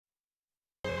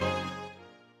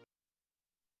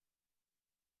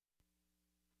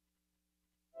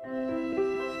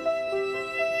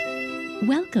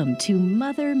Welcome to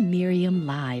Mother Miriam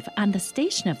Live on the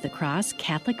Station of the Cross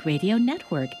Catholic Radio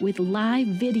Network with live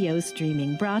video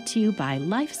streaming brought to you by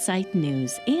LifeSite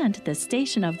News and the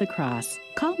Station of the Cross.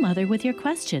 Call Mother with your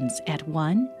questions at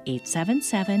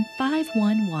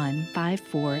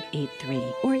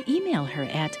 1-877-511-5483 or email her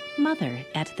at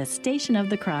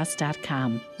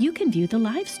mother@thestationofthecross.com. You can view the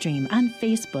live stream on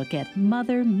Facebook at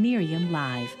Mother Miriam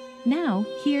Live. Now,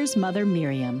 here's Mother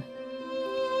Miriam.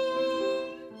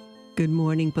 Good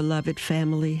morning, beloved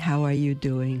family. How are you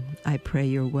doing? I pray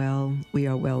you're well. We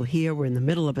are well here. We're in the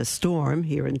middle of a storm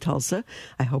here in Tulsa.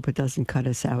 I hope it doesn't cut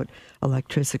us out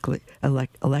electrically.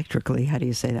 How do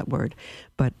you say that word?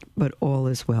 But all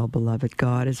is well, beloved.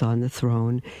 God is on the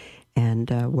throne,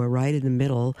 and we're right in the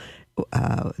middle.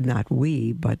 Not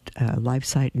we, but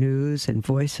LifeSite News and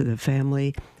Voice of the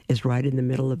Family is right in the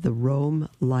middle of the Rome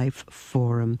Life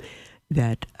Forum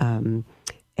that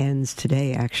ends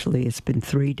today. Actually, it's been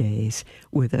 3 days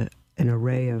with an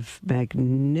array of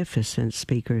magnificent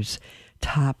speakers,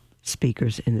 top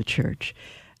speakers in the church.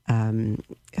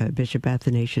 Bishop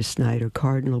Athanasius Snyder,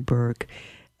 Cardinal Burke,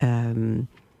 Father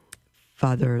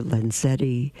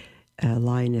Lanzetti,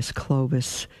 Lioness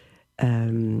Clovis,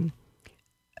 John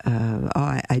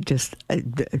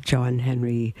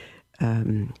Henry,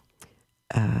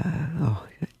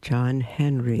 John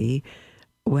Henry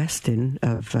Weston,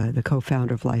 of the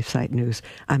co-founder of LifeSite News.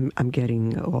 I'm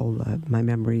getting all my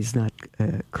memories not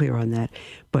clear on that,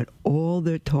 but all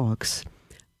the talks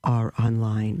are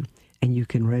online, and you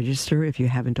can register if you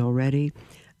haven't already.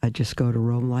 Just go to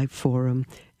Rome Life Forum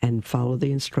and follow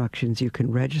the instructions. You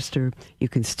can register. You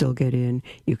can still get in.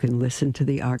 You can listen to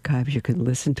the archives. You can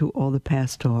listen to all the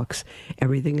past talks.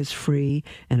 Everything is free,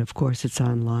 and of course it's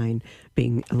online,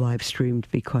 being live streamed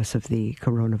because of the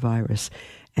coronavirus.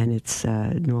 And it's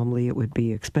normally it would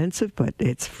be expensive, but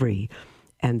it's free.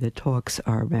 And the talks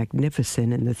are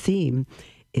magnificent, and the theme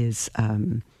is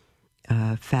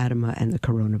Fatima and the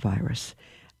coronavirus.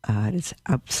 It's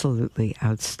absolutely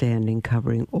outstanding,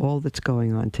 covering all that's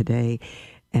going on today.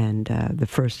 And the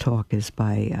first talk is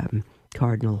by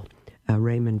Cardinal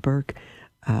Raymond Burke,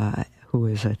 who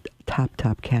is a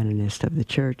top canonist of the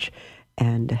church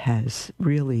and has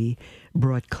really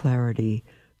brought clarity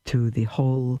to the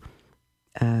whole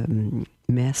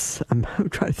mess. I'm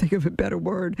trying to think of a better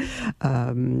word.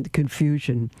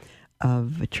 Confusion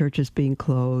of churches being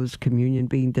closed, communion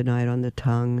being denied on the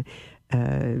tongue,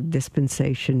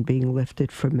 dispensation being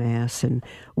lifted for Mass, and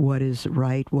what is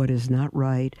right, what is not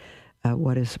right,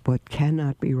 what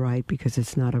cannot be right because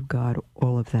it's not of God,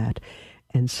 all of that.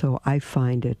 And so I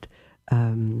find it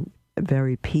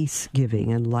very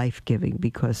peace-giving and life-giving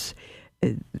because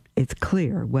it's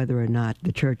clear whether or not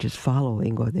the church is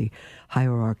following, or the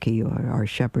hierarchy or our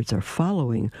shepherds are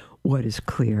following what is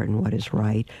clear and what is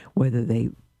right, whether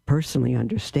they personally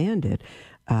understand it.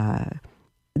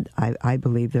 I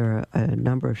believe there are a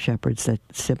number of shepherds that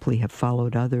simply have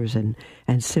followed others and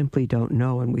simply don't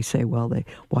know. And we say, well,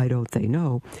 why don't they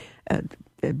know?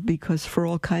 Because for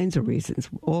all kinds of reasons,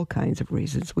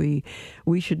 we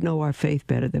should know our faith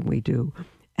better than we do.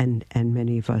 And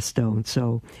many of us don't.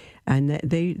 So, and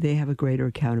they have a greater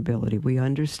accountability. We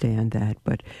understand that,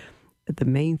 but the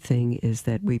main thing is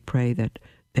that we pray that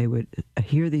they would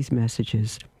hear these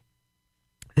messages,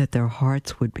 that their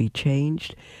hearts would be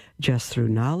changed just through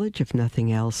knowledge, if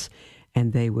nothing else,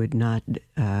 and they would not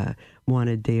want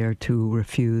to dare to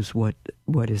refuse what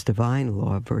is divine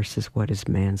law versus what is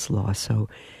man's law. So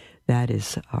that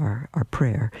is our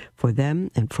prayer for them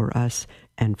and for us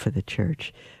and for the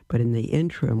church. But in the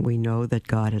interim, we know that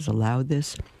God has allowed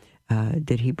this.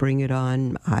 Did he bring it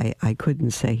on? I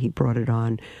couldn't say he brought it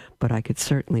on, but I could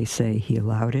certainly say he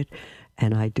allowed it.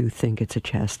 And I do think it's a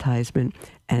chastisement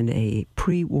and a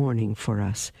pre-warning for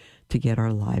us to get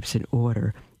our lives in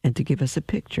order and to give us a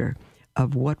picture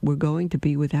of what we're going to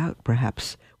be without,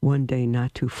 perhaps one day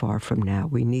not too far from now.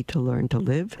 We need to learn to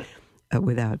live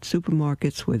without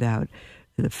supermarkets, without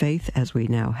the faith as we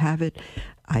now have it.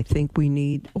 I think we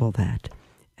need all that.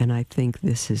 And I think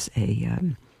this is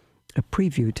a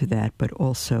preview to that, but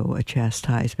also a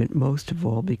chastisement, most of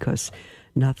all, because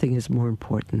nothing is more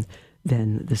important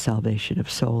than the salvation of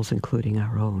souls, including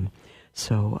our own.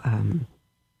 So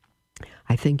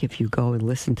I think if you go and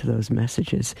listen to those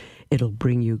messages, it'll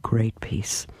bring you great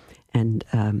peace. And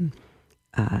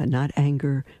not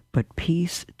anger, but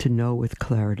peace to know with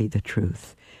clarity the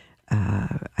truth.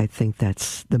 I think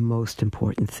that's the most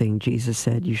important thing. Jesus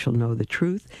said, you shall know the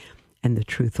truth, and the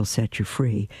truth will set you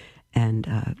free. And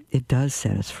it does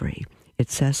set us free. It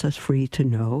sets us free to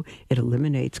know. It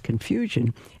eliminates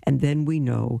confusion. And then we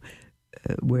know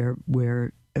where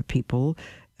people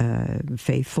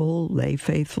lay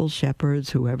faithful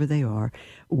shepherds, whoever they are,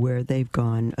 where they've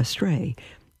gone astray,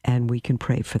 and we can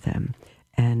pray for them,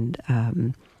 and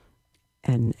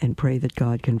pray that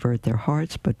God convert their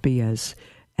hearts, but be as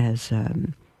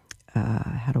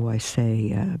how do I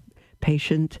say,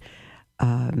 patient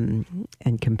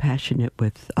and compassionate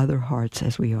with other hearts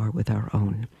as we are with our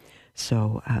own.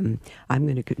 So I'm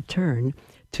going to turn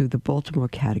to the Baltimore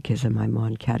Catechism. I'm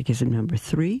on Catechism number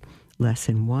 3,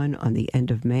 Lesson 1 on the end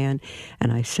of man.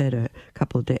 And I said a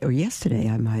couple of days, or yesterday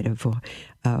I might have,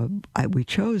 we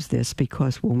chose this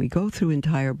because when we go through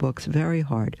entire books, very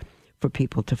hard for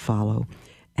people to follow.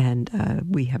 And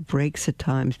we have breaks at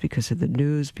times because of the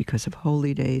news, because of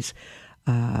holy days.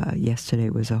 Yesterday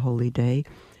was a holy day,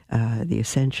 the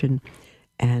Ascension,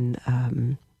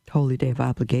 and holy day of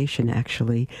obligation,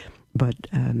 actually. But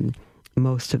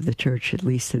most of the church, at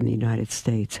least in the United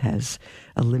States, has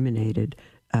eliminated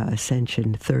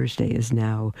Ascension Thursday is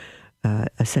now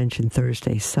Ascension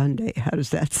Thursday Sunday. How does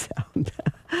that sound?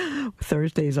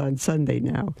 Thursday's on Sunday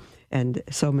now. And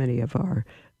so many of our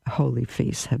holy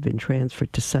feasts have been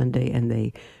transferred to Sunday, and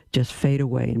they just fade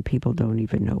away, and people don't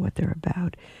even know what they're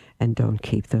about and don't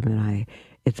keep them. And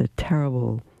it's a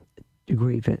terrible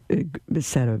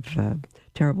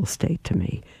terrible state to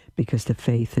me, because the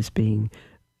faith is being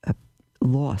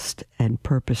lost and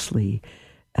purposely,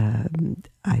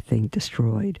 I think,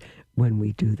 destroyed when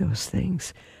we do those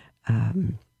things.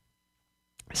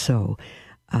 So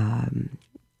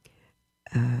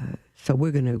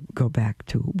we're going to go back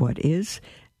to what is,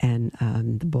 and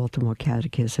the Baltimore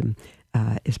Catechism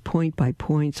is point by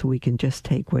point, so we can just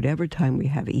take whatever time we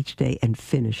have each day and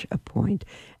finish a point.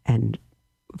 And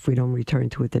if we don't return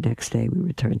to it the next day, we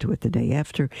return to it the day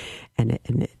after, and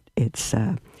it's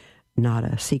not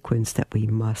a sequence that we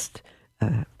must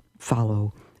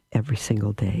follow every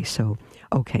single day. So,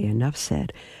 okay, enough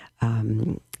said.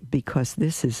 Because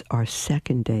this is our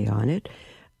second day on it,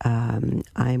 I'm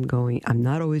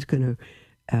not always going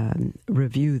to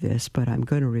review this, but I'm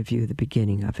going to review the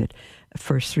beginning of it. The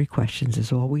first 3 questions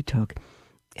is all we took.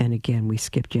 And again, we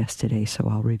skipped yesterday, so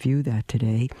I'll review that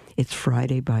today. It's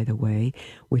Friday, by the way,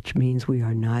 which means we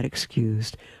are not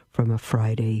excused from a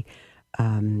Friday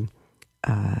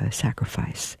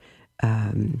sacrifice.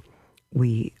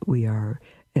 We are,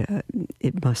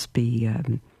 it must be,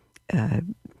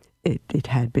 it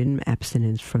had been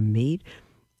abstinence from meat,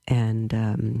 and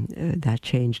that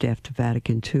changed after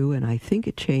Vatican II, and I think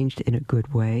it changed in a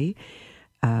good way,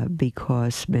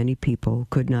 because many people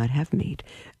could not have meat,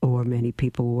 or many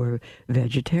people were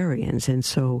vegetarians, and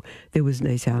so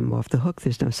they say, I'm off the hook,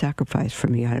 there's no sacrifice for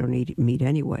me, I don't eat meat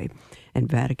anyway. And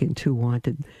Vatican II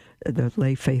wanted the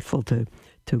lay faithful to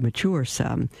mature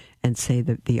some and say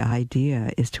that the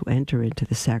idea is to enter into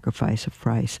the sacrifice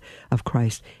of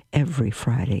Christ every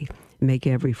Friday. Make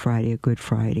every Friday a Good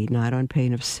Friday, not on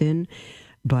pain of sin,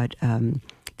 but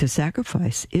to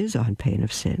sacrifice is on pain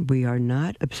of sin. We are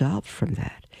not absolved from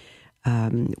that.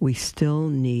 We still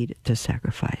need to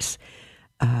sacrifice.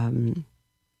 And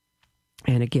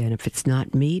again, if it's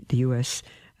not meat, the U.S.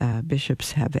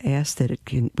 Bishops have asked that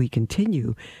we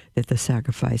continue that the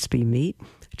sacrifice be meat,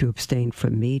 to abstain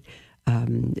from meat,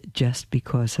 just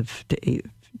because of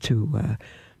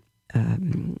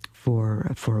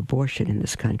for abortion in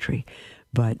this country.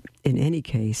 But in any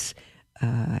case,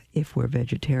 if we're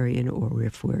vegetarian, or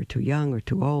if we're too young or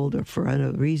too old, or for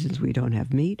other reasons we don't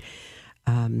have meat,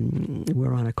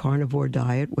 we're on a carnivore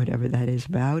diet, whatever that is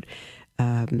about,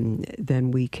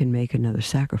 then we can make another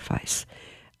sacrifice.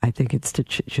 I think it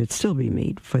should still be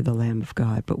meat for the Lamb of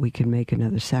God, but we can make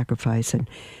another sacrifice.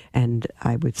 And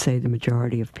I would say the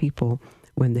majority of people,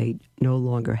 when they no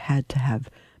longer had to have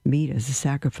meat as a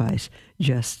sacrifice,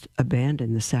 just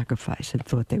abandoned the sacrifice and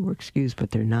thought they were excused,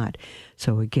 but they're not.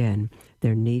 So again,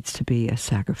 there needs to be a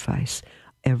sacrifice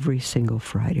every single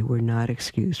Friday. We're not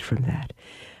excused from that.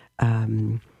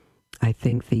 I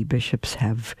think the bishops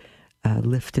have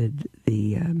lifted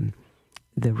the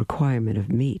requirement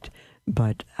of meat,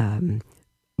 but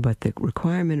the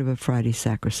requirement of a Friday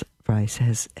sacrifice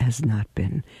has not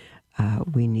been.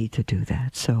 We need to do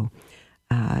that. So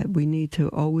we need to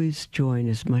always join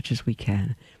as much as we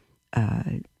can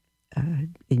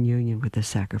in union with the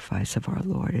sacrifice of our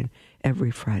Lord. And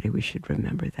every Friday we should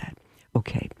remember that.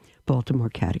 Okay, Baltimore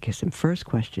Catechism. First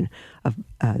question of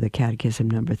the Catechism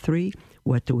number 3,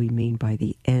 what do we mean by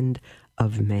the end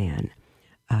of man?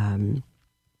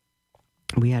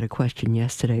 We had a question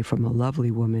yesterday from a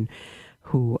lovely woman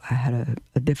who had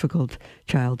a difficult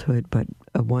childhood, but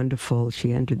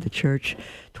she entered the church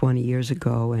 20 years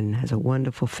ago and has a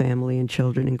wonderful family and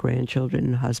children and grandchildren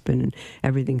and husband, and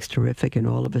everything's terrific. And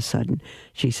all of a sudden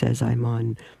she says,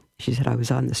 She said, I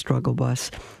was on the struggle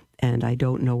bus, and I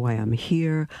don't know why I'm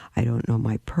here. I don't know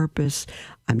my purpose.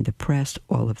 I'm depressed,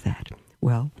 all of that.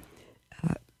 Well,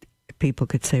 people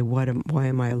could say, why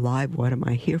am I alive? What am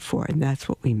I here for? And that's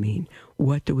what we mean.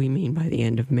 What do we mean by the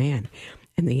end of man?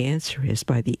 And the answer is,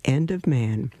 by the end of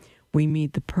man, we mean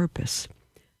the purpose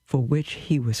for which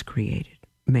he was created.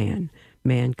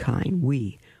 Mankind,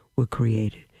 we were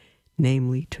created,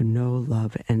 namely to know,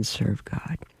 love, and serve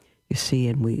God. You see,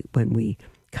 and when we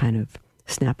kind of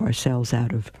snap ourselves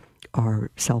out of our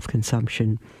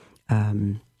self-consumption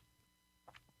and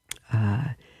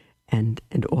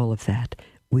all of that,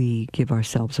 we give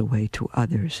ourselves away to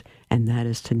others, and that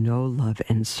is to know, love,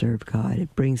 and serve God.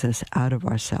 It brings us out of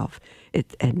ourselves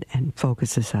and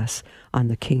focuses us on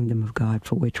the kingdom of God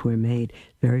for which we're made.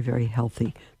 Very, very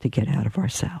healthy to get out of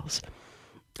ourselves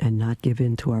and not give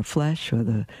in to our flesh or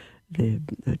the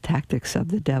tactics of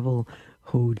the devil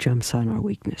who jumps on our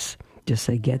weakness. Just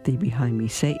say, get thee behind me,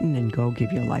 Satan, and go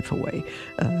give your life away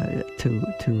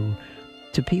to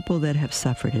people that have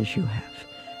suffered as you have,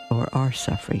 or are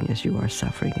suffering as you are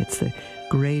suffering. It's the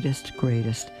greatest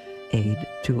aid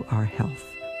to our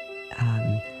health.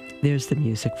 There's the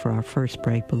music for our first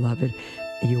break, beloved.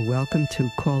 You're welcome to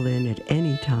call in at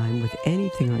any time with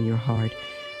anything on your heart,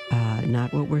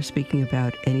 not what we're speaking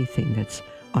about, anything that's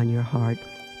on your heart.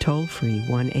 Toll free,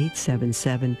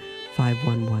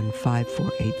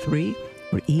 1-877-511-5483,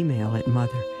 or email at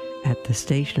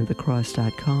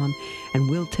mother@thestationofthecross.com, and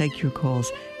we'll take your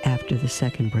calls after the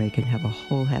second break and have a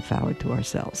whole half hour to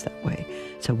ourselves that way.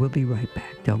 So we'll be right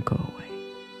back. Don't go away.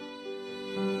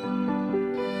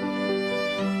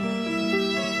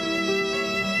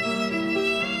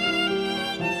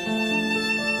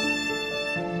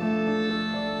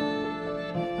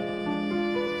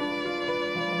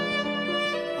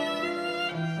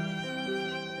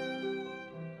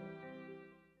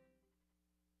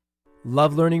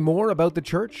 Love learning more about the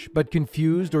church, but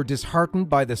confused or disheartened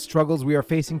by the struggles we are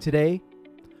facing today?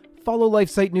 Follow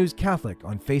LifeSite News Catholic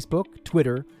on Facebook,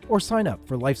 Twitter, or sign up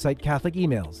for LifeSite Catholic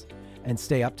emails and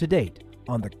stay up to date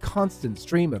on the constant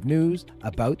stream of news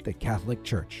about the Catholic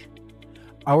Church.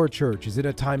 Our church is in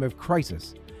a time of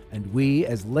crisis, and we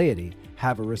as laity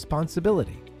have a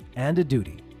responsibility and a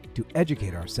duty to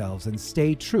educate ourselves and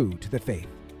stay true to the faith.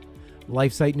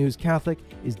 LifeSite News Catholic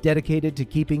is dedicated to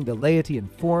keeping the laity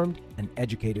informed and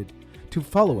educated. To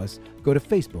follow us, go to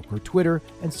Facebook or Twitter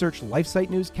and search LifeSite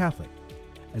News Catholic.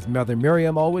 As Mother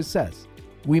Miriam always says,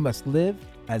 we must live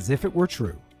as if it were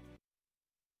true.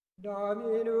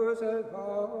 Dominus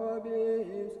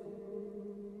vobiscum,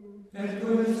 et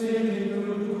cum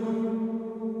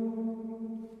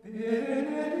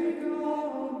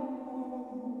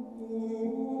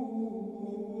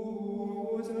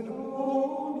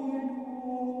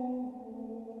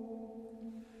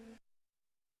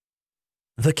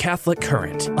The Catholic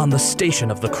Current on the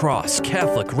Station of the Cross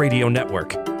Catholic Radio Network.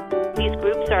 These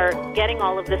groups are getting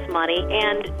all of this money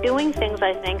and doing things,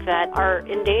 I think, that are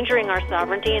endangering our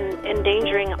sovereignty and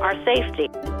endangering our safety.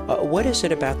 What is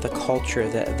it about the culture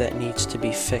that needs to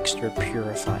be fixed or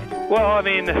purified? Well, I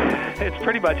mean, it's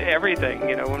pretty much everything,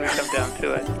 when we come down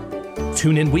to it.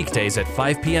 Tune in weekdays at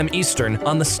 5 p.m. Eastern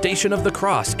on the Station of the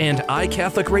Cross and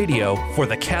iCatholic Radio for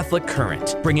the Catholic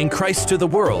Current, bringing Christ to the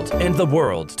world and the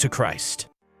world to Christ.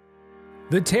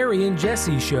 The Terry and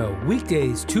Jesse Show,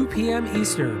 weekdays 2 p.m.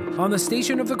 Eastern on the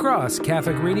Station of the Cross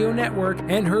Catholic Radio Network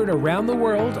and heard around the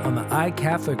world on the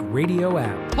iCatholic Radio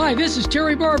app. Hi, this is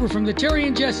Terry Barber from The Terry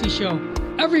and Jesse Show.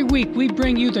 Every week we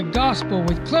bring you the gospel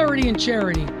with clarity and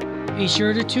charity. Be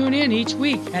sure to tune in each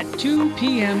week at 2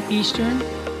 p.m. Eastern.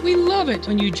 We love it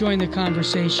when you join the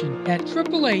conversation at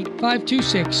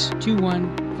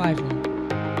 888-526-2151.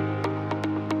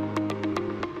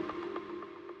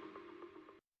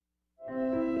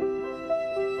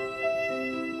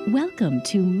 Welcome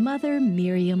to Mother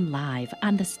Miriam Live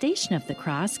on the Station of the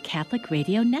Cross Catholic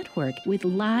Radio Network with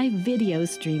live video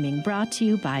streaming brought to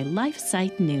you by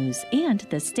LifeSite News and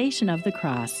the Station of the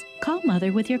Cross. Call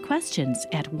Mother with your questions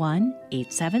at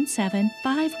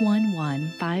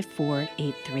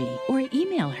 1-877-511-5483 or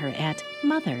email her at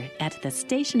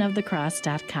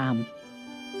mother@thestationofthecross.com.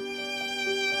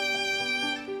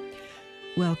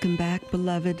 Welcome back,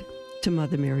 beloved, to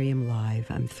Mother Miriam Live.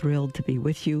 I'm thrilled to be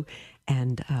with you.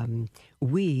 And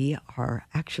we are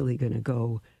actually going to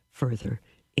go further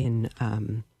in,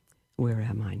 where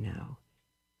am I now?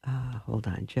 Hold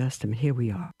on just a minute. Here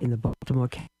we are in the Baltimore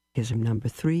Catechism number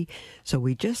 3. So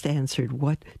we just answered,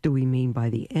 what do we mean by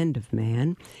the end of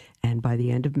man? And by the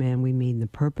end of man, we mean the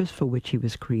purpose for which he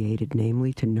was created,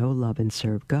 namely to know, love, and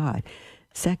serve God.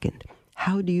 Second,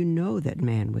 How do you know that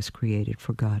man was created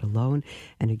for God alone?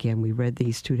 And again, we read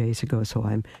these 2 days ago, so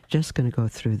I'm just going to go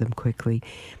through them quickly.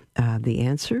 The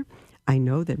answer, I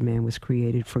know that man was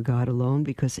created for God alone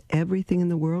because everything in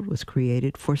the world was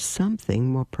created for something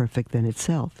more perfect than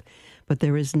itself. But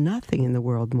there is nothing in the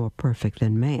world more perfect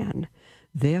than man.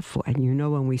 Therefore, and you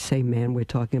know when we say man, we're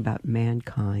talking about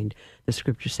mankind. The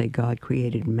scriptures say God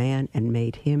created man and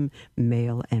made him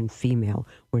male and female.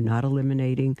 We're not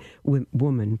eliminating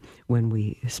woman when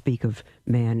we speak of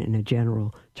man in a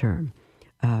general term.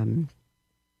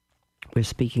 We're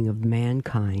speaking of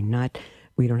mankind, not,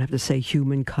 we don't have to say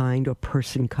humankind or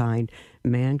person kind.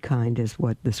 Mankind is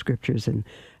what the scriptures and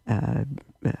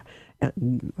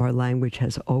our language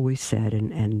has always said,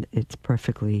 and it's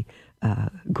perfectly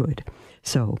good.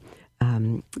 So,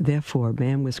 therefore,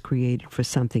 man was created for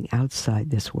something outside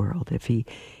this world.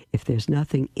 If there's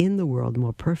nothing in the world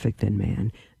more perfect than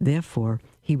man, therefore,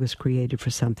 he was created for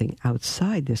something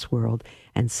outside this world.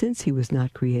 And since he was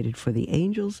not created for the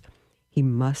angels, he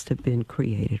must have been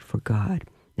created for God.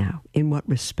 Now, in what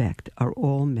respect are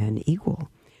all men equal?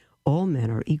 All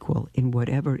men are equal in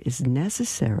whatever is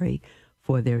necessary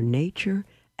for their nature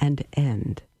and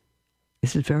end.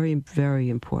 This is very, very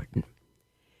important.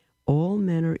 All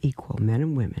men are equal, men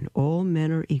and women. All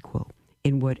men are equal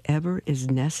in whatever is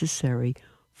necessary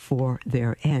for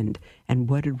their end. And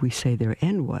what did we say their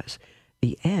end was?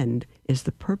 The end is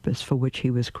the purpose for which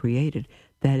he was created.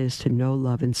 That is to know,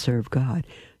 love, and serve God.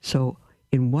 So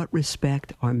in what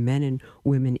respect are men and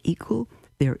women equal?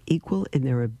 They're equal in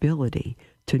their ability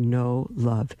to know,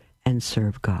 love, and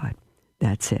serve God.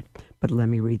 That's it. But let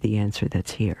me read the answer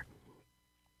that's here.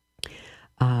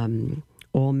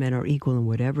 All men are equal in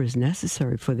whatever is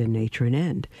necessary for their nature and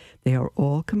end. They are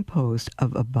all composed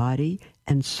of a body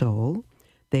and soul.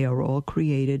 They are all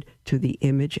created to the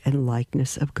image and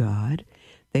likeness of God.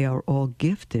 They are all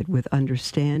gifted with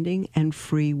understanding and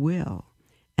free will.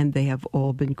 And they have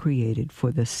all been created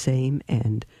for the same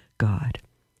end, God.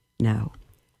 Now,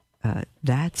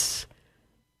 that's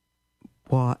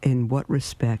in what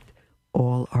respect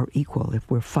all are equal.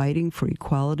 If we're fighting for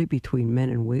equality between men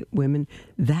and women,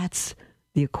 that's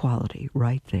the equality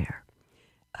right there.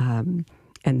 And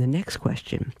the next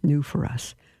question, new for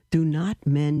us, do not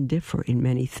men differ in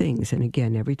many things? And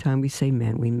again, every time we say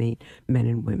men, we mean men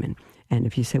and women. And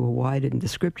if you say, well, why didn't the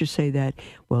scripture say that?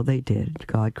 Well, they did.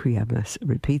 God created, I must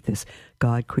repeat this,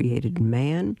 God created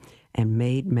man and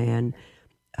made man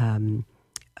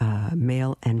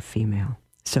male and female.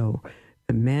 So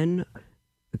men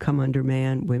come under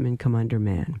man, women come under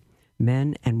man.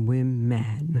 Men and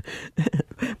women,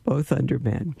 both under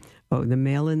men. Oh, the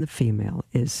male and the female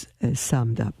is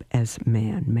summed up as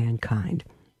man, mankind.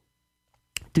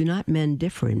 Do not men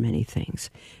differ in many things?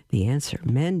 The answer,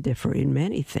 men differ in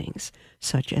many things,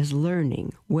 such as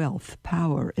learning, wealth,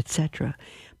 power, etc.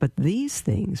 But these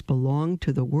things belong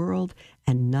to the world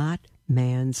and not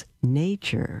man's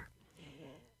nature.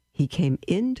 He came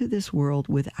into this world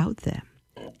without them,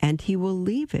 and he will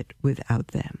leave it without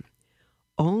them.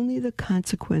 Only the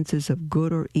consequences of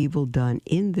good or evil done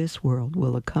in this world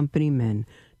will accompany men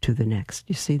to the next.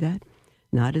 You see that?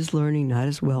 Not his learning, not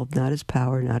his wealth, not his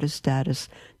power, not his status,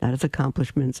 not his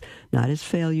accomplishments, not his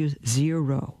failures,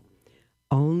 zero.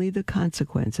 Only the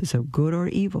consequences of good or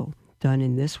evil done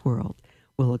in this world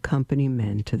will accompany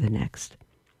men to the next.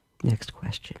 Next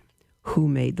question. Who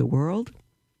made the world?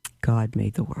 God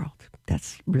made the world.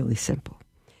 That's really simple.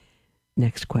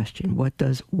 Next question. What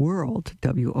does world,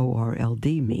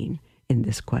 W-O-R-L-D, mean in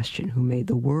this question? Who made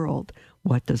the world?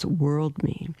 What does world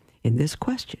mean? In this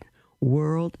question,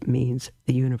 world means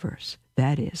the universe.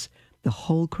 That is, the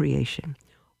whole creation.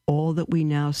 All that we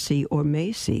now see or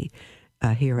may see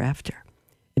hereafter.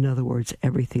 In other words,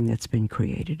 everything that's been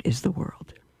created is the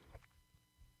world.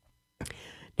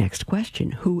 Next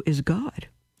question. Who is God?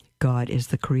 God is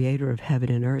the creator of heaven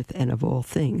and earth and of all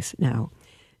things. Now,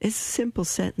 it's simple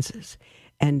sentences.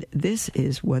 And this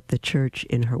is what the church,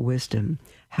 in her wisdom,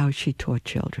 how she taught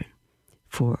children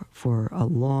for a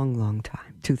long, long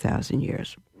time, 2,000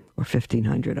 years, or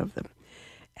 1,500 of them.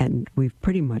 And we've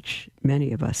pretty much,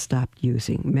 many of us stopped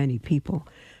using, many people,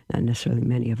 not necessarily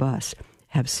many of us,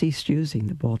 have ceased using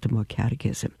the Baltimore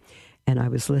Catechism. And I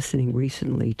was listening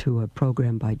recently to a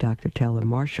program by Dr. Taylor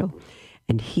Marshall,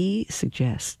 and he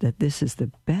suggests that this is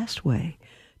the best way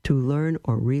to learn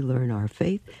or relearn our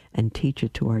faith and teach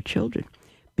it to our children,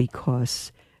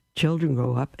 because children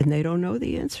grow up and they don't know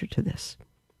the answer to this.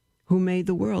 Who made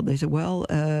the world? They say, well,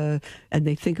 and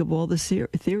they think of all the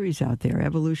theories out there,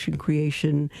 evolution,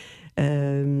 creation,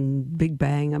 Big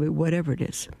Bang, I mean, whatever it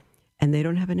is, and they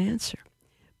don't have an answer.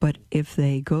 But if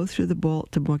they go through the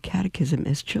Baltimore Catechism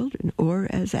as children or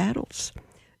as adults,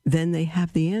 then they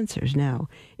have the answers. Now,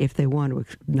 if they want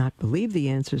to not believe the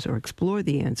answers or explore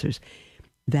the answers,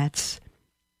 that's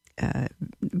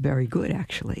very good,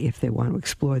 actually. If they want to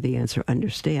explore the answer,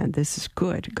 understand, this is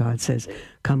good. God says,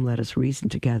 come, let us reason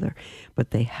together.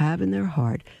 But they have in their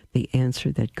heart the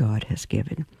answer that God has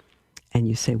given. And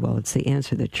you say, well, it's the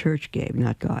answer the church gave,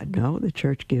 not God. No, the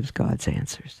church gives God's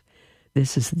answers.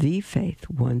 This is the faith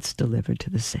once delivered to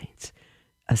the saints,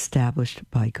 established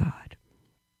by God.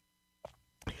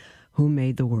 Who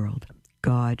made the world?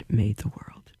 God made the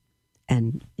world.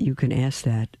 And you can ask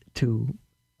that to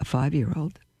a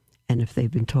 5-year-old, and if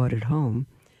they've been taught at home,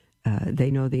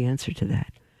 they know the answer to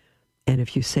that. And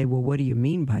if you say, well, what do you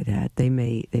mean by that? They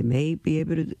may be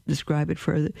able to describe it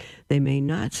further. They may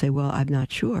not say, well, I'm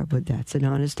not sure, but that's an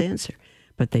honest answer.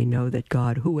 But they know that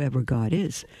God, whoever God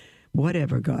is,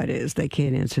 whatever God is, they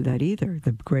can't answer that either.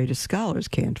 The greatest scholars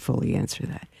can't fully answer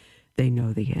that. They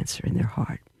know the answer in their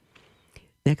heart.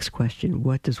 Next question,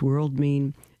 what does world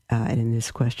mean? And in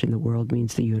this question, the world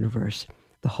means the universe.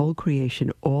 The whole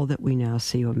creation, all that we now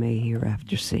see or may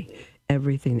hereafter see.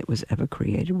 Everything that was ever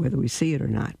created, whether we see it or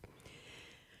not.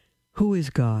 Who is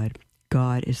God?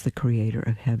 God is the creator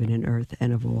of heaven and earth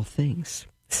and of all things.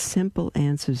 Simple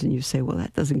answers, and you say, well,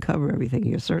 that doesn't cover everything.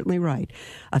 You're certainly right.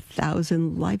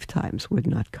 1,000 lifetimes would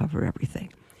not cover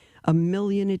everything.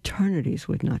 1,000,000 eternities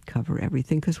would not cover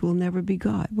everything, because we'll never be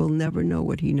God. We'll never know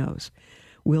what he knows.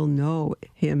 We'll know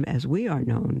him as we are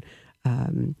known.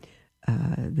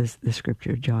 The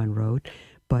scripture John wrote,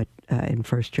 but in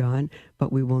 1 John,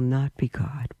 but we will not be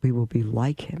God. We will be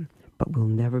like him, but we'll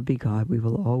never be God. We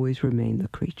will always remain the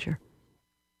creature.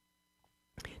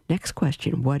 Next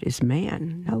question, what is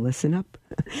man? Now listen up.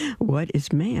 What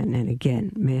is man? And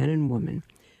again, man and woman.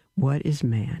 What is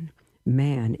man?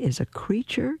 Man is a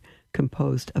creature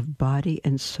composed of body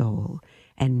and soul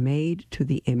and made to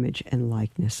the image and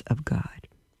likeness of God.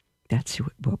 That's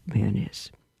what man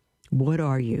is. What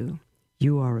are you?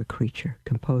 You are a creature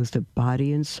composed of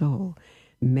body and soul,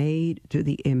 made to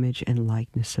the image and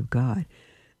likeness of God.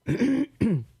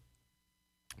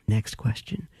 Next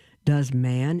question. Does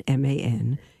man,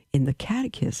 M-A-N, in the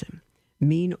Catechism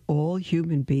mean all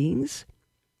human beings?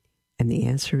 And the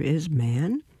answer is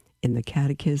man, in the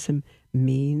Catechism,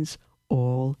 means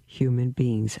all human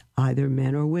beings, either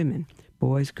men or women,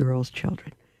 boys, girls,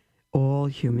 children. All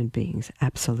human beings,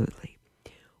 absolutely.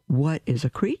 What is a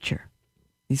creature?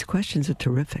 These questions are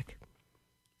terrific.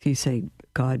 If you say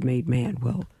God made man,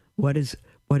 well,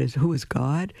 who is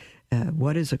God?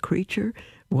 What is a creature?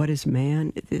 What is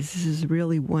man? This is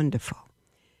really wonderful.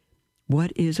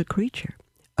 What is a creature?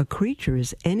 A creature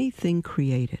is anything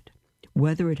created,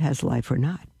 whether it has life or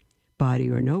not, body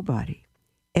or no body.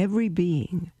 Every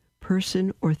being,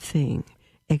 person or thing,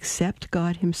 except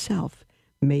God himself,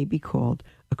 may be called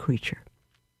a creature.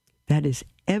 That is,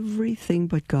 everything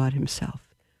but God himself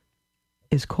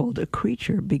is called a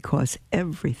creature, because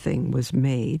everything was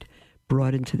made,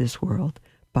 brought into this world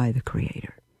by the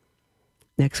Creator.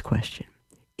 Next question.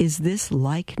 Is this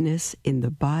likeness in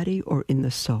the body or in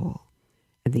the soul?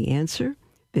 And the answer,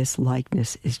 this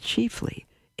likeness is chiefly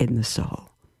in the soul.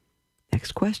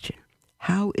 Next question.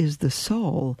 How is the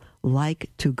soul like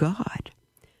to God?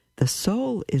 The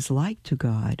soul is like to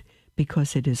God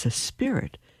because it is a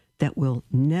spirit that will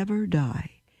never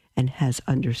die and has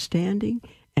understanding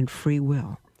and free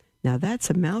will. Now, that's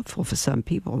a mouthful for some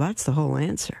people. That's the whole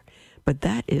answer. But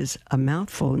that is a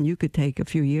mouthful, and you could take a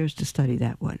few years to study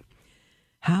that one.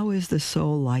 How is the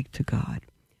soul like to God?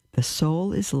 The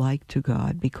soul is like to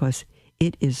God because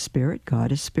it is spirit.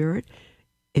 God is spirit.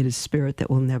 It is spirit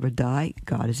that will never die.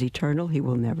 God is eternal. He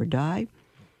will never die.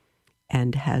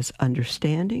 And has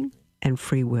understanding and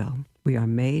free will. We are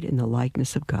made in the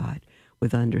likeness of God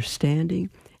with understanding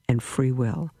and free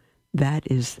will. That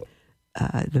is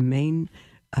the main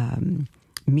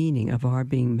meaning of our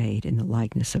being made in the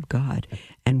likeness of God.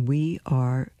 And we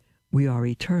are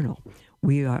eternal.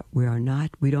 We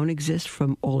don't exist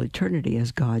from all eternity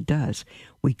as God does.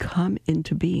 We come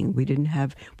into being. We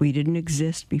didn't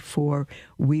exist before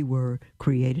we were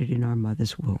created in our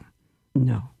mother's womb.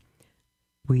 No.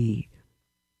 We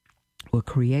were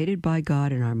created by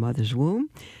God in our mother's womb,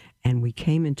 and we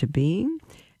came into being,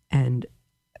 and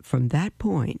from that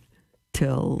point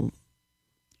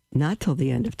not till the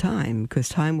end of time, because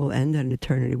time will end and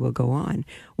eternity will go on,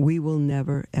 we will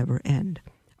never, ever end.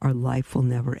 Our life will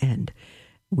never end.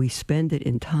 We spend it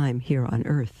in time here on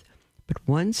earth. But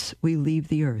once we leave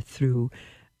the earth through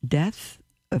death,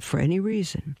 for any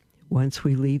reason, once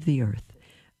we leave the earth,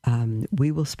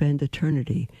 we will spend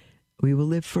eternity. We will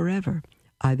live forever,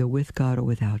 either with God or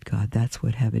without God. That's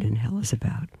what heaven and hell is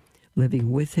about.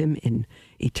 living with him in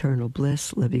eternal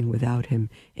bliss, living without him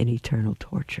in eternal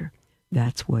torture.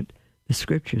 That's what the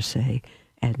scriptures say,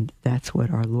 and that's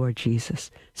what our Lord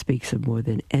Jesus speaks of more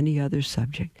than any other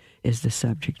subject, is the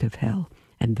subject of hell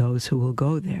and those who will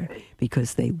go there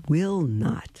because they will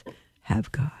not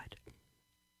have God.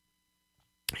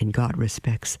 And God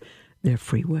respects their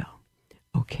free will.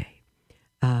 Okay.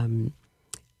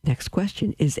 Next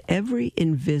question. Is every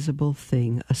invisible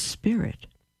thing a spirit?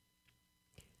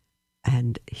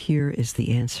 And here is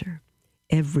the answer.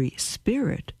 Every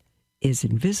spirit is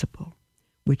invisible,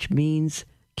 which means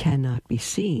cannot be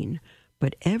seen,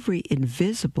 but every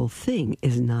invisible thing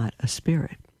is not a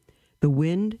spirit. The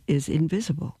wind is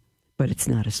invisible, but it's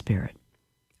not a spirit.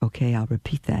 Okay, I'll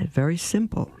repeat that. Very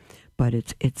simple, but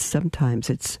it's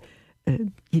sometimes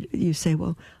you say,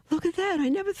 well, look at that. I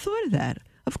never thought of that.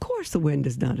 Of course the wind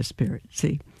is not a spirit,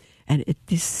 see? And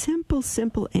these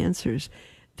simple answers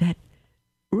that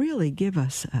really give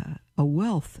us a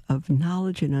wealth of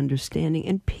knowledge and understanding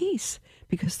and peace,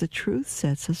 because the truth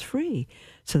sets us free.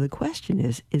 So the question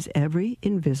is every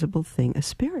invisible thing a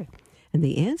spirit? And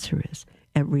the answer is,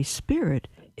 every spirit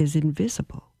is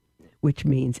invisible, which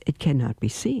means it cannot be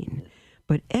seen.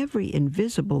 But every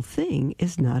invisible thing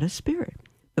is not a spirit.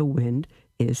 The wind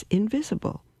is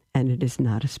invisible, and it is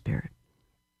not a spirit.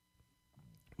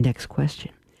 Next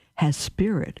question. Has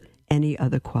spirit any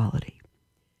other quality?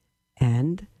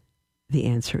 And the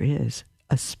answer is,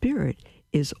 a spirit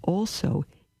is also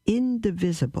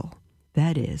indivisible.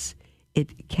 That is,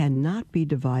 it cannot be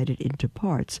divided into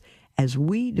parts as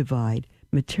we divide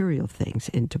material things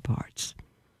into parts.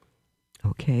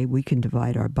 Okay, we can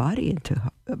divide our body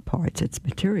into parts, it's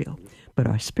material, but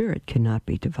our spirit cannot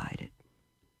be divided.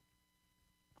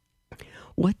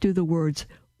 What do the words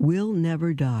will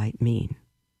never die mean?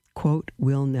 Quote,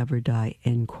 will never die,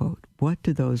 end quote. What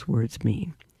do those words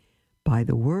mean? By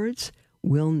the words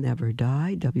will never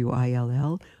die,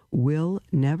 W-I-L-L, will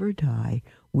never die,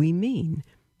 we mean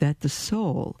that the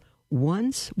soul,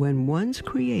 when once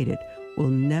created, will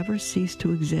never cease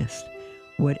to exist,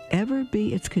 whatever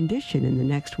be its condition in the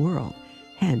next world.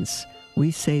 Hence,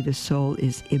 we say the soul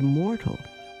is immortal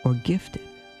or gifted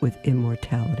with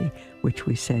immortality, which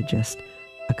we said just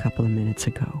a couple of minutes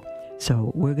ago.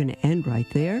 So we're going to end right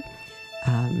there,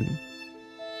 and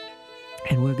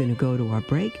we're going to go to our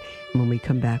break. And when we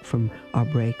come back from our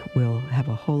break, we'll have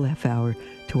a whole half hour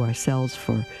to ourselves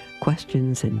for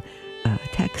questions and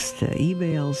text,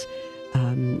 emails.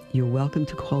 You're welcome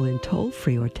to call in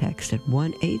toll-free or text at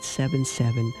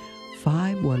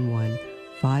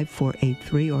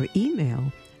 1-877-511-5483 or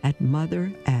email at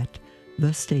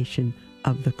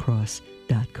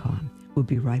mother@thestationofthecross.com. We'll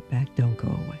be right back. Don't go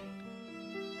away.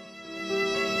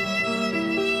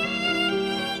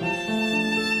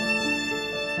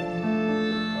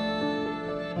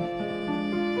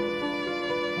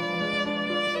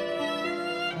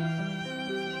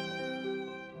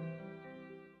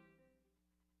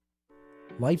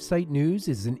 LifeSite News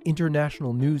is an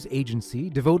international news agency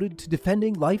devoted to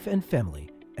defending life and family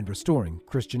and restoring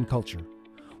Christian culture.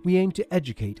 We aim to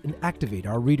educate and activate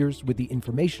our readers with the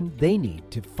information they need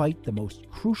to fight the most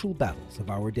crucial battles of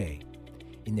our day,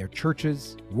 in their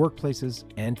churches, workplaces,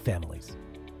 and families.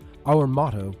 Our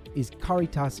motto is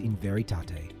Caritas in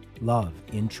Veritate, love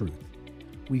in truth.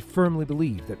 We firmly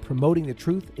believe that promoting the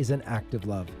truth is an act of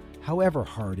love, however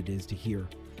hard it is to hear.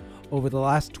 Over the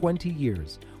last 20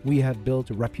 years, we have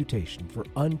built a reputation for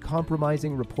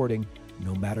uncompromising reporting,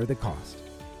 no matter the cost.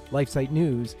 LifeSite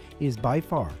News is by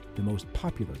far the most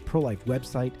popular pro-life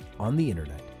website on the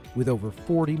internet, with over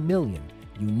 40 million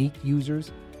unique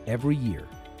users every year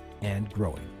and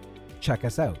growing. Check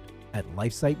us out at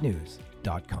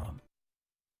lifesitenews.com.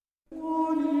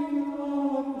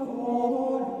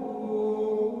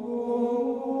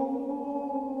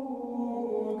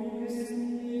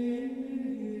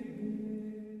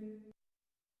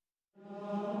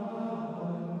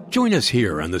 Join us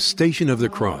here on the Station of the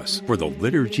Cross for the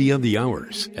Liturgy of the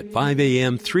Hours at 5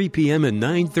 a.m., 3 p.m., and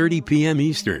 9:30 p.m.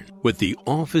 Eastern, with the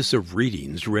Office of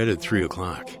Readings read at 3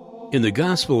 o'clock. In the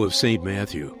Gospel of St.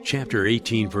 Matthew, chapter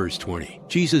 18, verse 20,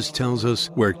 Jesus tells us,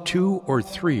 "Where 2 or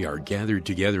 3 are gathered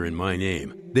together in my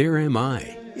name, there am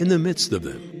I, in the midst of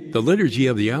them." The Liturgy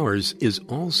of the Hours is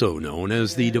also known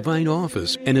as the Divine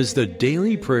Office and is the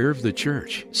daily prayer of the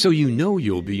Church. So you know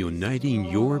you'll be uniting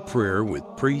your prayer with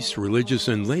priests, religious,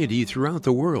 and laity throughout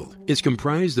the world. It's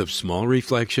comprised of small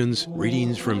reflections,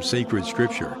 readings from sacred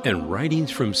scripture, and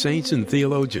writings from saints and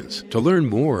theologians. To learn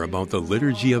more about the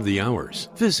Liturgy of the Hours,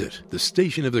 visit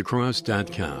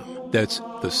thestationofthecross.com. That's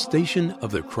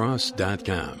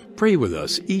thestationofthecross.com. Pray with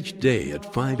us each day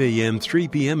at 5 a.m., 3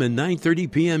 p.m., and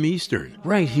 9:30 p.m. Eastern,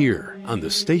 right here on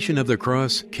the Station of the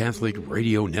Cross Catholic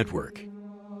Radio Network.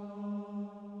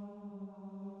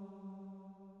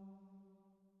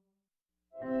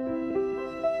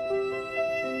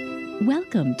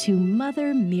 Welcome to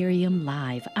Mother Miriam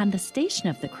Live on the Station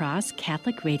of the Cross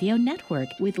Catholic Radio Network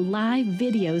with live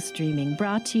video streaming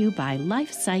brought to you by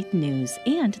LifeSite News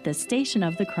and the Station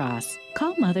of the Cross.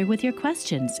 Call Mother with your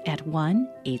questions at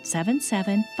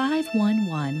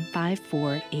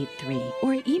 1-877-511-5483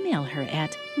 or email her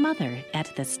at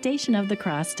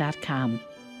mother@thestationofthecross.com.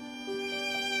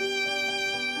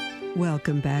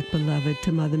 Welcome back, beloved,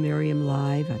 to Mother Miriam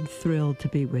Live. I'm thrilled to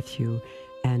be with you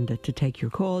and to take your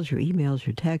calls, your emails,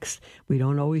 your texts. We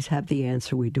don't always have the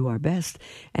answer. We do our best,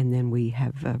 and then we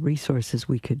have resources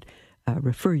we could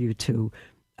refer you to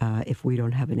if we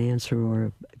don't have an answer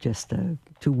or just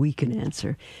too weak an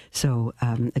answer. So,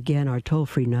 again, our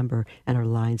toll-free number and our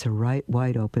lines are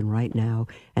wide open right now.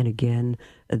 And again,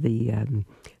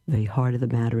 the heart of the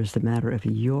matter is the matter of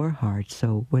your heart.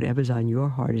 So whatever's on your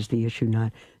heart is the issue,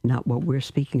 not what we're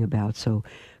speaking about. So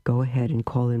go ahead and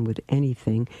call in with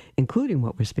anything, including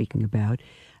what we're speaking about.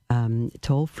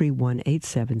 Toll-free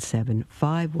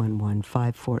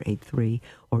 1-877-511-5483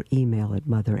 or email at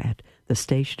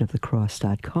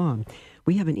mother@thestationofthecross.com.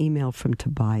 We have an email from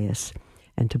Tobias,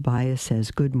 and Tobias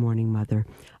says, "Good morning, Mother.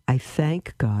 I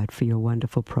thank God for your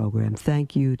wonderful program."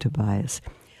 Thank you, Tobias.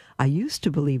 I used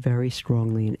to believe very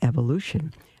strongly in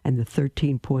evolution and the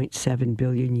 13.7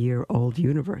 billion year old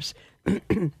universe.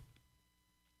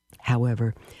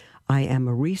 However, I am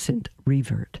a recent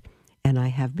revert, and I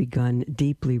have begun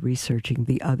deeply researching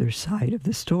the other side of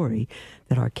the story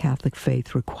that our Catholic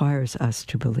faith requires us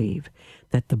to believe,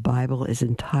 that the Bible is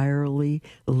entirely,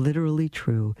 literally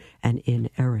true and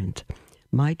inerrant.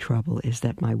 My trouble is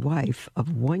that my wife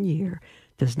of 1 year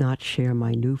does not share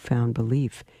my newfound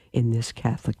belief in this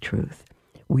Catholic truth.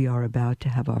 We are about to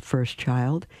have our first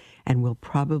child and will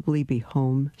probably be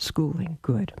home schooling.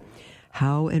 Good.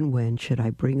 How and when should I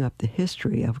bring up the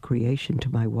history of creation to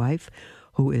my wife,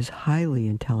 who is highly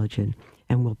intelligent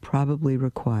and will probably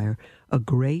require a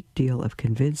great deal of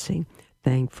convincing?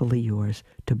 Thankfully yours,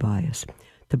 Tobias.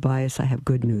 Tobias, I have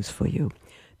good news for you.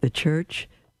 The Church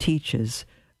teaches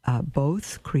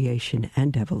both creation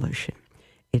and evolution.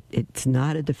 It's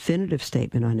not a definitive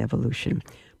statement on evolution,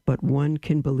 but one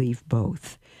can believe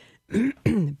both.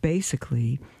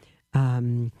 Basically,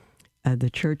 the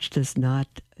Church does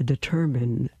not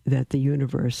determine that the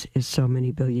universe is so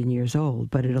many billion years old,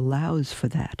 but it allows for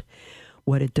that.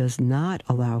 What it does not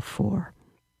allow for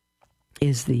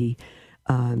is the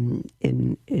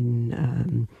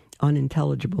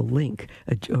unintelligible link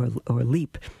or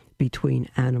leap between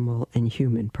animal and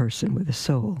human person with a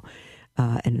soul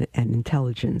and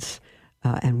intelligence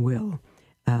and will.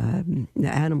 The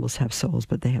animals have souls,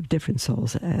 but they have different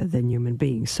souls than human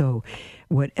beings. So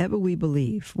whatever we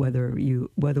believe, whether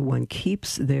one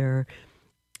keeps their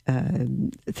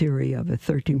theory of a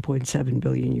 13.7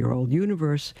 billion year old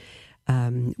universe,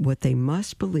 what they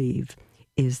must believe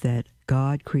is that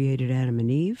God created Adam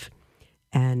and Eve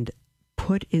and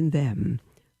put in them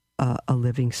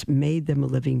made them a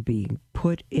living being,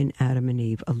 put in Adam and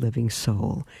Eve a living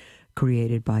soul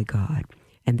created by God,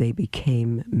 and they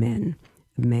became men.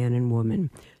 Man and woman.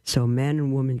 So man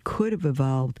and woman could have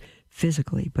evolved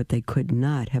physically, but they could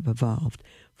not have evolved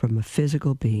from a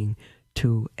physical being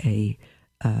to a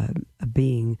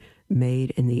being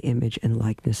made in the image and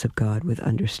likeness of God with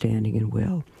understanding and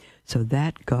will. So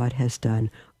that God has done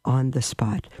on the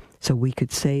spot. So we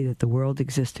could say that the world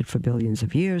existed for billions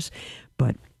of years,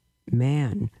 but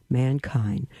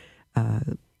mankind,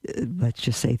 let's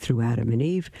just say through Adam and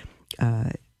Eve,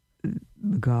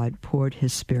 God poured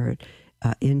his Spirit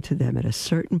into them at a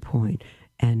certain point,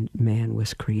 and man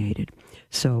was created.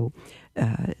 So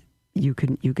you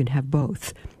can have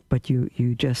both, but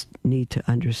you just need to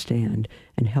understand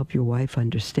and help your wife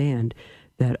understand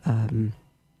that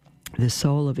the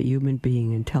soul of a human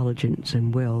being, intelligence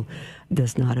and will,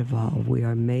 does not evolve. We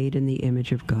are made in the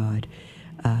image of God,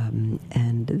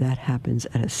 and that happens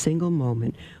at a single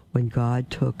moment when God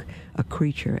took a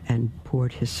creature and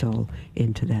poured his soul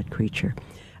into that creature.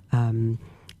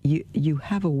 You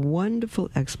have a wonderful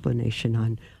explanation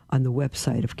on the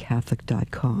website of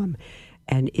Catholic.com,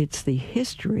 and it's the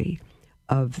history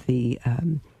of the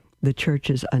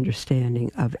Church's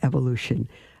understanding of evolution.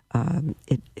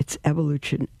 It's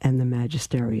evolution and the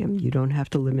magisterium. You don't have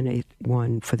to eliminate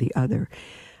one for the other.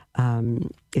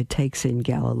 It takes in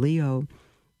Galileo.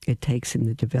 It takes in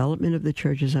the development of the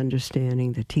Church's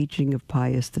understanding, the teaching of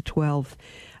Pius XII,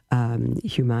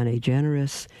 Humane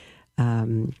Generis,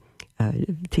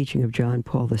 teaching of John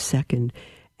Paul II,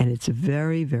 and it's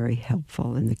very, very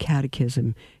helpful. And the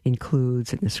Catechism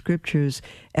includes in the Scriptures,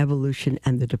 evolution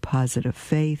and the deposit of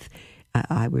faith.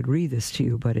 I would read this to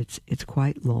you, but it's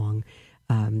quite long,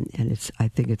 and I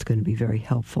think it's going to be very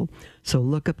helpful. So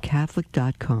look up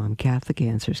Catholic.com, Catholic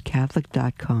Answers,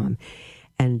 Catholic.com,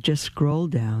 and just scroll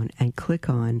down and click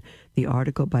on the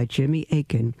article by Jimmy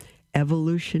Akin,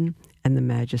 Evolution and the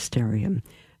Magisterium.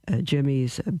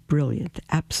 Jimmy's brilliant,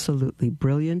 absolutely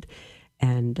brilliant.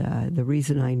 And the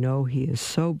reason I know he is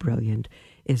so brilliant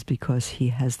is because he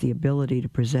has the ability to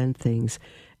present things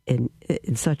in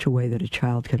such a way that a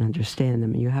child can understand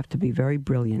them. And you have to be very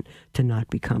brilliant to not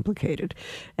be complicated.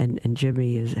 And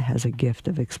Jimmy has a gift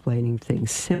of explaining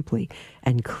things simply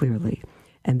and clearly.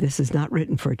 And this is not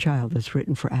written for a child; it's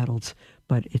written for adults.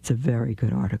 But it's a very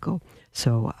good article.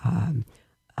 So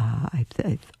I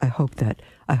hope that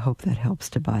helps,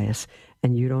 Tobias.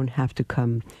 And you don't have to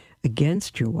come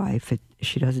against your wife.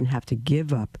 She doesn't have to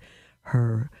give up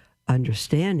her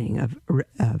understanding of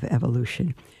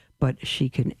evolution, but she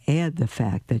can add the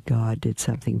fact that God did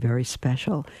something very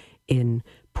special in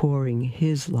pouring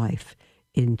His life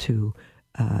into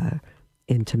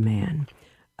man.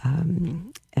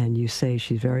 And you say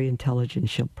she's very intelligent.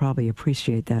 She'll probably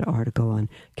appreciate that article on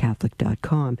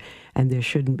Catholic.com, and there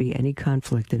shouldn't be any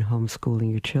conflict in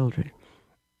homeschooling your children.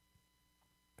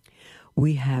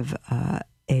 We have I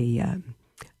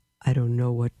don't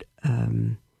know what,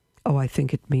 I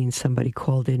think it means somebody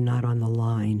called in not on the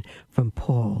line from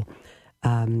Paul.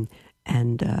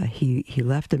 He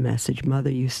left a message.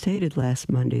 Mother, you stated last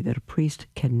Monday that a priest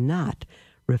cannot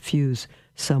refuse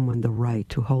someone the right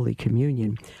to Holy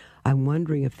Communion. I'm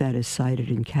wondering if that is cited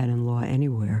in canon law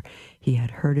anywhere. He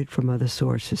had heard it from other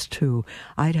sources, too.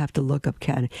 I'd have to look up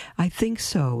canon. I think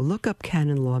so. Look up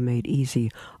Canon Law Made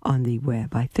Easy on the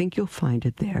web. I think you'll find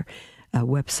it there. A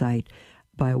website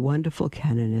by a wonderful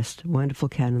canonist, wonderful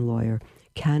canon lawyer,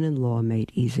 Canon Law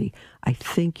Made Easy. I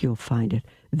think you'll find it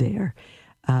there.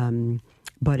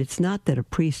 But it's not that a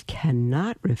priest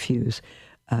cannot refuse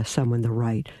someone the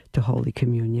right to Holy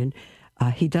Communion.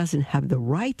 He doesn't have the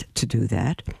right to do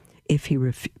that. We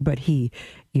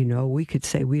could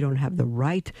say we don't have the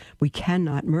right. We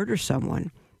cannot murder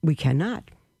someone. We cannot.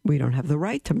 We don't have the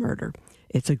right to murder.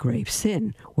 It's a grave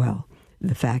sin. Well,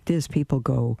 the fact is people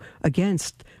go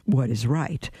against what is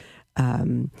right.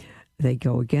 They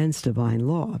go against divine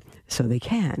law, so they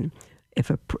can.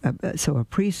 So a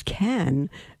priest can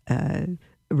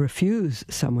refuse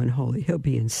someone holy. He'll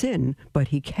be in sin, but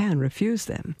he can refuse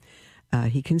them.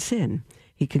 He can sin.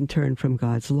 He can turn from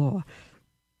God's law.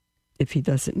 If he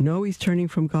doesn't know he's turning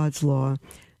from God's law,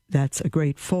 that's a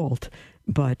great fault,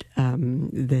 but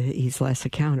he's less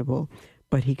accountable.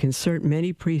 But he can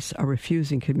many priests are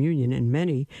refusing communion, and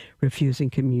many refusing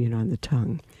communion on the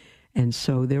tongue. And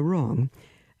so they're wrong.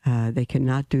 They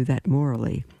cannot do that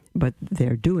morally, but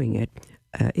they're doing it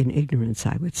in ignorance,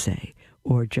 I would say,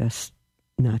 or just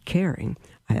not caring.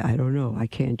 I don't know. I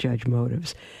can't judge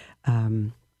motives.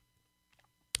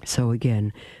 So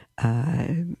again,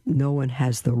 no one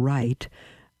has the right.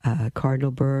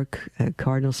 Cardinal Burke,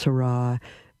 Cardinal Sarah,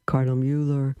 Cardinal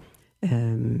Mueller,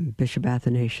 Bishop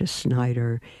Athanasius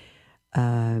Snyder,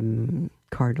 Cardinal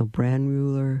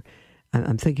Brandmuller.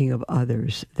 I'm thinking of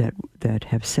others that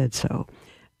have said so.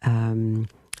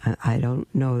 I don't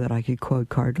know that I could quote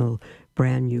Cardinal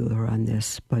Brandmuller on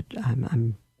this, but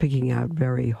I'm picking out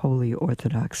very holy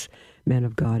Orthodox men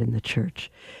of God in the Church.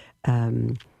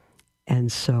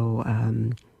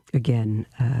 Again,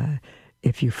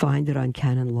 if you find it on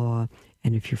canon law,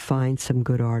 and if you find some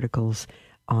good articles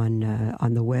on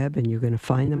the web, and you're going to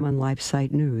find them on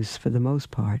LifeSite News for the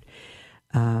most part,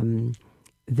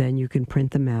 then you can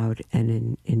print them out,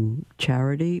 and in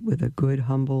charity, with a good,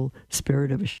 humble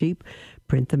spirit of a sheep,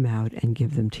 print them out and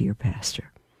give them to your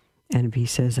pastor. And if he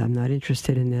says, I'm not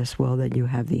interested in this, well, then you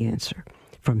have the answer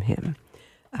from him.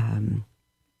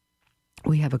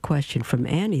 We have a question from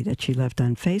Annie that she left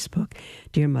on Facebook.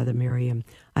 Dear Mother Miriam,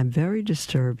 I'm very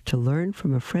disturbed to learn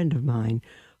from a friend of mine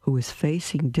who is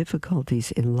facing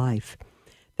difficulties in life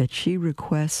that she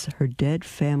requests her dead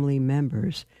family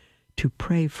members to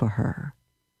pray for her.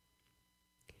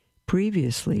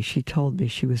 Previously, she told me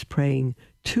she was praying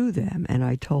to them, and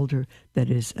I told her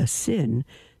that it is a sin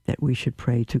that we should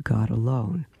pray to God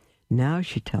alone. Now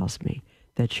she tells me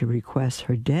that she requests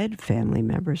her dead family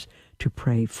members to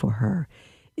pray for her.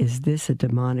 Is this a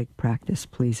demonic practice?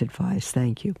 Please advise.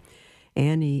 Thank you.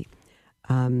 Annie,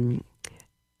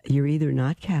 you're either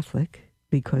not Catholic,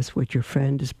 because what your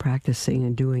friend is practicing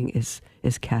and doing is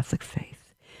Catholic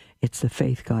faith. It's the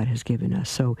faith God has given us.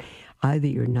 So either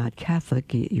you're not Catholic,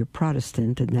 you're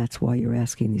Protestant, and that's why you're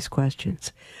asking these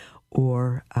questions,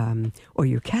 or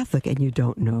you're Catholic and you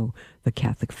don't know the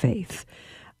Catholic faith.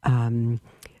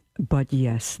 But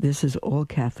yes, this is all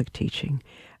Catholic teaching.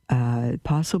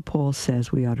 Apostle Paul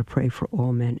says we ought to pray for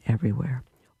all men everywhere,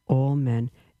 and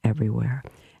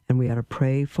we ought to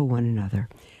pray for one another.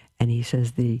 And he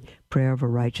says the prayer of a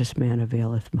righteous man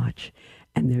availeth much,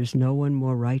 and there's no one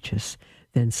more righteous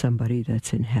than somebody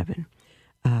that's in heaven.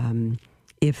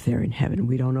 If they're in heaven,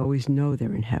 we don't always know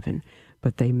they're in heaven,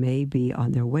 but they may be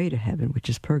on their way to heaven, which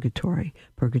is purgatory.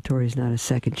 Purgatory is not a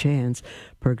second chance.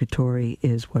 Purgatory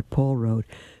is what Paul wrote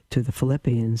to the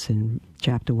Philippians in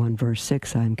chapter 1, verse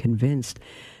 6. I'm convinced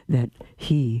that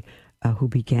he who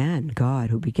began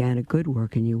a good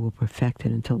work in you will perfect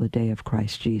it until the day of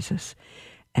Christ Jesus.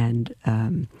 And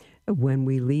when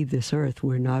we leave this earth,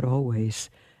 we're not always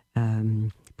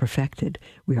perfected.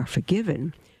 We are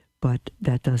forgiven, but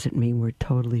that doesn't mean we're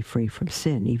totally free from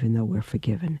sin, even though we're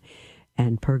forgiven.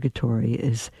 And purgatory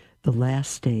is the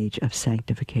last stage of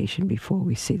sanctification before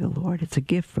we see the Lord. It's a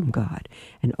gift from God,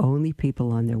 and only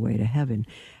people on their way to heaven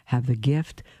have the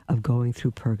gift of going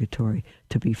through purgatory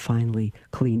to be finally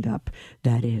cleaned up,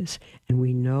 that is. And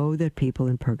we know that people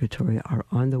in purgatory are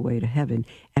on the way to heaven,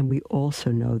 and we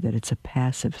also know that it's a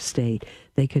passive state.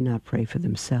 They cannot pray for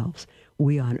themselves.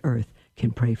 We on earth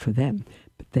can pray for them,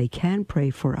 but they can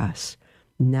pray for us.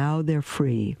 Now they're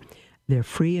free. They're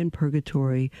free in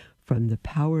purgatory from the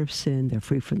power of sin. They're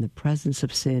free from the presence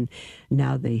of sin.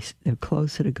 Now they're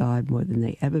closer to God more than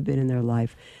they ever been in their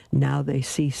life. Now they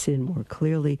see sin more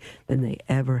clearly than they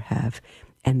ever have,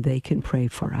 and they can pray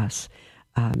for us.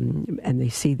 And they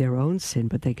see their own sin,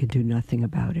 but they can do nothing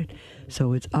about it.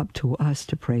 So it's up to us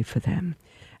to pray for them.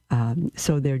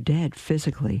 So they're dead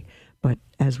physically, but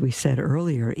as we said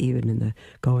earlier, even in the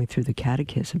going through the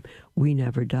catechism, we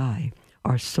never die.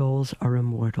 Our souls are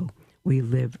immortal. We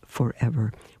live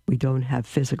forever. We don't have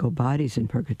physical bodies in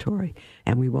purgatory,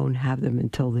 and we won't have them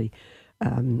until the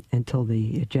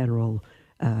general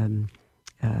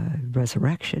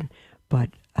resurrection. But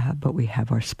we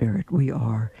have our spirit. We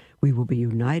will be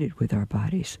united with our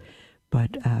bodies,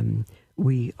 but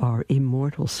we are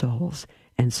immortal souls.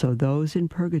 And so those in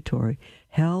purgatory,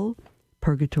 hell,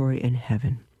 purgatory, and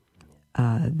heaven,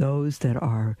 those that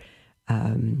are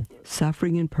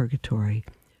suffering in purgatory,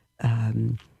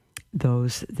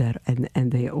 those that,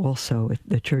 and they also,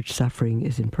 the church suffering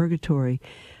is in purgatory,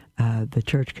 the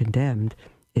church condemned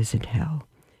is in hell,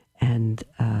 and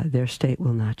their state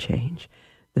will not change.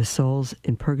 The souls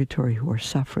in purgatory who are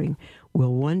suffering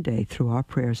will one day, through our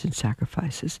prayers and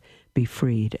sacrifices, be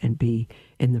freed and be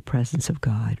in the presence of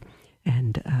God,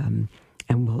 and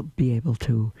will be able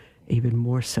to, even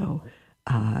more so,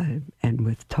 and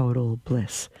with total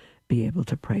bliss, be able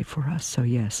to pray for us. So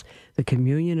yes, the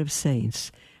communion of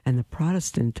saints, and the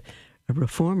Protestant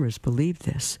reformers believe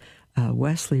this.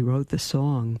 Wesley wrote the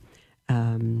song,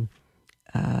 the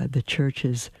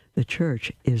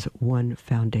church is one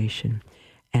foundation.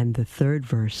 And the third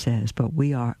verse says, but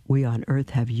we on earth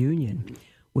have union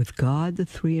with God the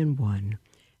three in one,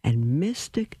 and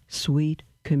mystic sweet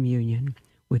communion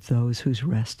with those whose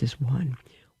rest is won.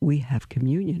 We have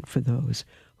communion for those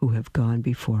who have gone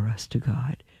before us to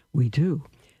God. We do.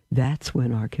 That's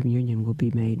when our communion will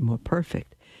be made more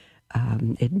perfect.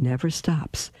 It never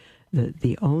stops.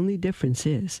 The only difference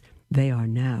is they are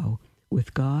now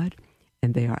with God,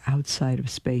 and they are outside of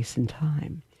space and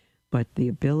time. But the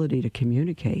ability to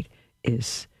communicate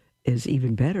is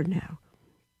even better now.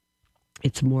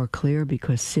 It's more clear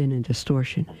because sin and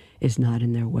distortion is not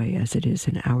in their way as it is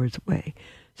in ours way.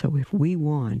 So if we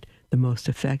want the most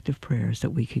effective prayers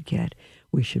that we could get,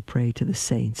 we should pray to the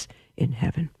saints in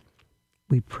heaven.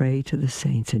 We pray to the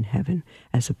saints in heaven,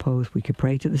 as opposed we could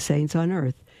pray to the saints on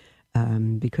earth,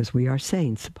 because we are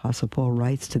saints. Apostle Paul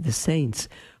writes to the saints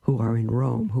who are in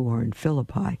Rome, who are in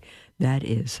Philippi. That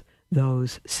is,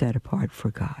 those set apart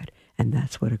for God. And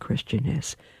that's what a Christian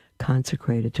is,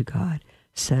 consecrated to God,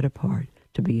 set apart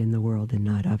to be in the world and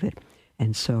not of it.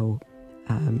 And so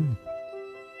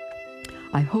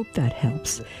I hope that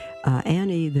helps.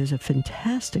 Annie, there's a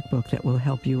fantastic book that will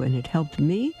help you, and it helped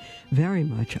me very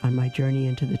much on my journey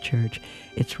into the church.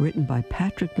 It's written by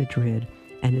Patrick Madrid,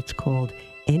 and it's called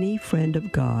Any Friend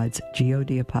of God's,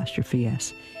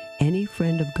 G-O-D''S. Any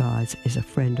friend of God's is a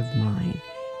friend of mine.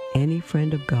 Any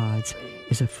friend of God's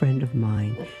is a friend of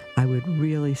mine. I would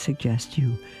really suggest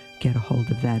you get a hold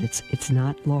of that. It's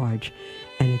not large,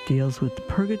 and it deals with the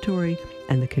purgatory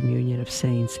and the communion of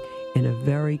saints in a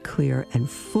very clear and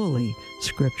fully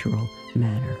scriptural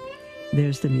manner.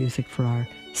 There's the music for our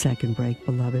second break,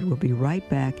 beloved. We'll be right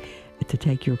back to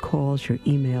take your calls, your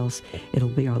emails. It'll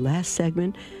be our last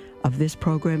segment of this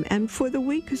program and for the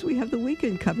week, because we have the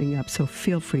weekend coming up. So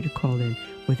feel free to call in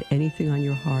with anything on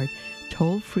your heart.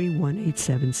 Toll free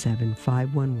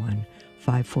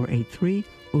 1-877-511-5483.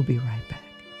 We'll be right back.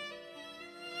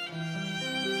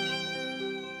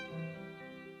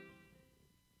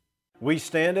 We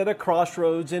stand at a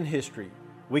crossroads in history.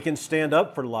 We can stand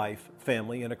up for life,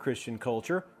 family, and a Christian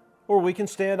culture, or we can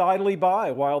stand idly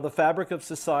by while the fabric of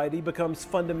society becomes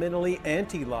fundamentally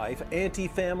anti-life,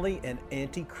 anti-family, and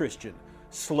anti-Christian,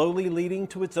 slowly leading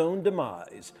to its own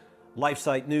demise.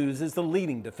 LifeSite News is the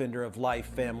leading defender of life,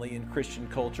 family, and Christian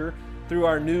culture. Through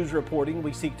our news reporting,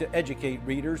 we seek to educate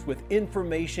readers with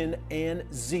information and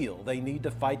zeal they need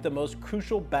to fight the most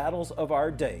crucial battles of our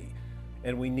day.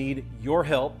 And we need your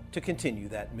help to continue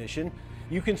that mission.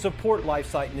 You can support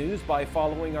LifeSite News by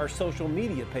following our social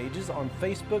media pages on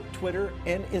Facebook, Twitter,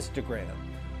 and Instagram.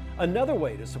 Another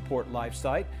way to support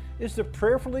LifeSite is to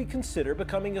prayerfully consider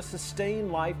becoming a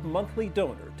Sustain Life monthly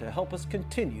donor to help us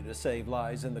continue to save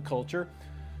lives in the culture.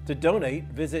 To donate,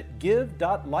 visit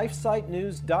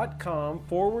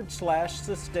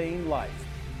give.lifesitenews.com/sustain life.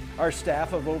 Our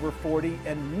staff of over 40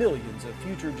 and millions of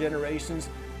future generations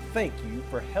thank you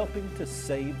for helping to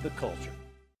save the culture.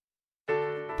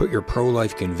 Put your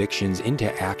pro-life convictions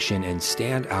into action and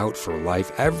stand out for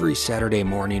life every Saturday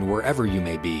morning wherever you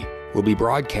may be. We'll be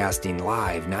broadcasting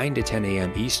live 9 to 10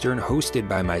 a.m. Eastern, hosted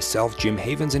by myself, Jim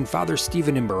Havens, and Father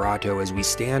Stephen Imbarato as we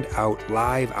stand out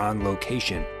live on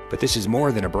location. But this is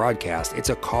more than a broadcast, it's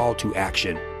a call to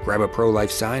action. Grab a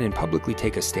pro-life sign and publicly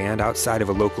take a stand outside of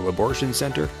a local abortion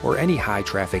center or any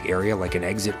high-traffic area like an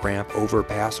exit ramp,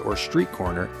 overpass, or street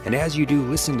corner, and as you do,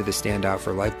 listen to the Stand Out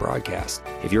for Life broadcast.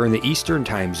 If you're in the Eastern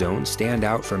time zone, stand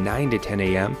out from 9 to 10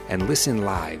 a.m. and listen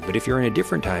live, but if you're in a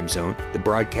different time zone, the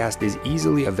broadcast is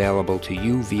easily available to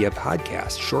you via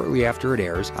podcast shortly after it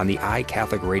airs on the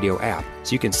iCatholic Radio app,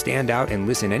 so you can stand out and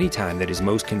listen anytime that is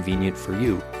most convenient for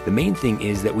you. The main thing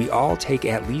is that we all take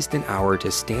at least an hour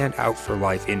to stand out for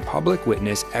life in public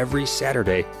witness every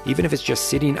Saturday, even if it's just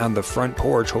sitting on the front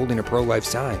porch holding a pro-life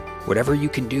sign. Whatever you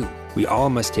can do, we all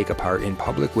must take a part in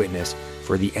public witness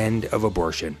for the end of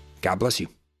abortion. God bless you.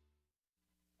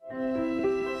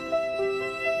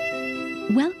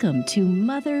 Welcome to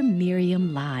Mother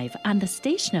Miriam Live on the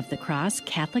Station of the Cross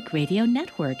Catholic Radio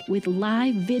Network with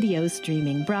live video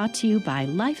streaming brought to you by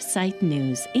LifeSite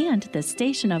News and the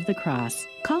Station of the Cross.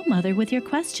 Call Mother with your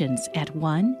questions at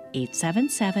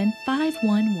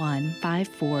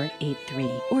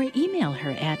 1-877-511-5483 or email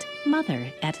her at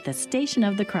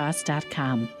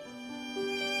mother@thestationofthecross.com.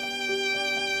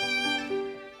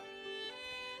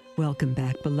 Welcome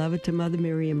back, beloved, to Mother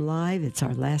Miriam Live. It's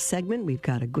our last segment. We've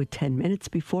got a good 10 minutes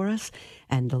before us,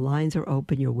 and the lines are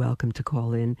open. You're welcome to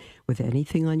call in with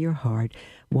anything on your heart,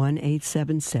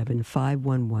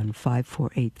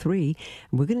 1-877-511-5483.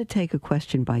 And we're going to take a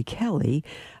question by Kelly,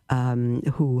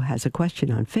 who has a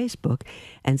question on Facebook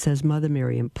and says, Mother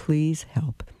Miriam, please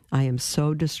help. I am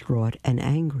so distraught and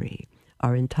angry.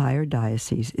 Our entire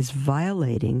diocese is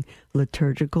violating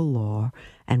liturgical law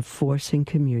and forcing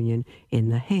communion in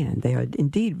the hand. They are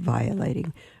indeed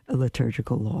violating a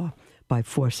liturgical law by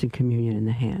forcing communion in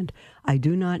the hand. I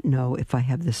do not know if I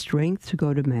have the strength to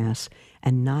go to Mass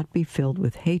and not be filled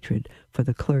with hatred for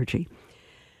the clergy.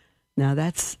 Now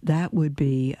that would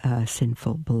be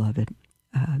sinful, beloved.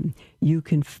 You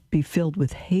can be filled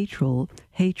with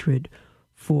hatred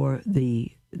for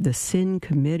the sin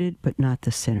committed, but not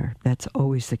the sinner. That's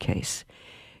always the case.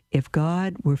 If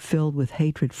God were filled with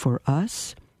hatred for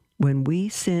us, when we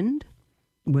sinned,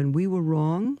 when we were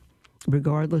wrong,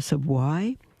 regardless of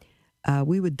why,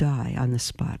 we would die on the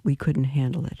spot. We couldn't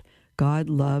handle it. God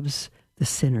loves the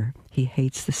sinner. He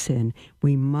hates the sin.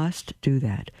 We must do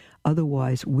that.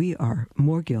 Otherwise, we are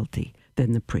more guilty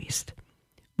than the priest.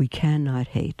 We cannot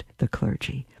hate the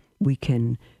clergy. We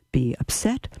can be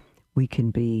upset. We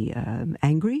can be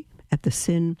angry at the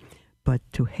sin, but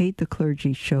to hate the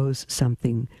clergy shows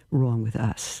something wrong with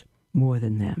us more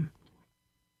than them.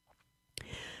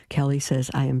 Kelly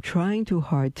says, I am trying so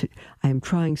hard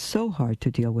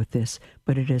to deal with this,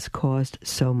 but it has caused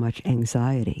so much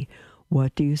anxiety.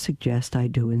 What do you suggest I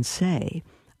do and say?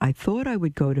 I thought I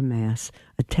would go to Mass,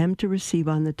 attempt to receive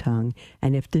on the tongue,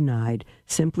 and if denied,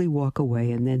 simply walk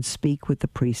away and then speak with the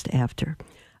priest after.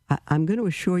 I'm going to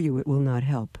assure you it will not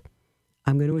help.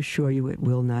 I'm going to assure you it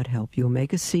will not help. You'll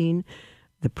make a scene.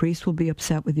 The priest will be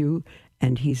upset with you,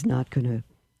 and he's not going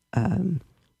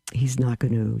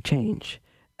to change.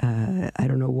 I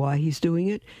don't know why he's doing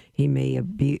it. He may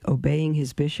be obeying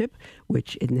his bishop,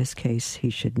 which in this case he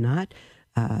should not.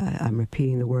 I'm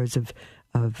repeating the words of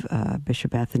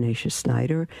Bishop Athanasius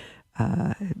Snyder.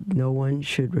 No one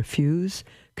should refuse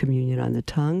communion on the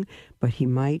tongue, but he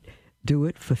might do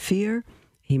it for fear.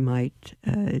 He might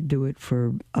do it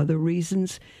for other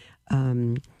reasons.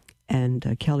 And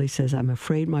Kelly says, I'm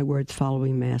afraid my words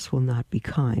following Mass will not be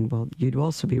kind. Well, you'd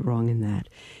also be wrong in that.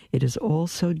 It is all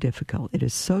so difficult. It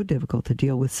is so difficult to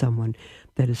deal with someone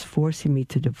that is forcing me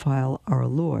to defile our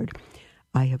Lord.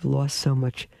 I have lost so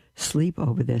much sleep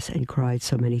over this and cried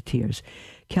so many tears.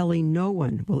 Kelly, no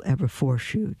one will ever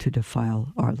force you to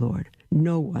defile our Lord.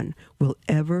 No one will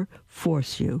ever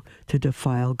force you to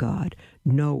defile God.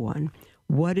 No one.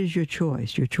 What is your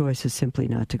choice? Your choice is simply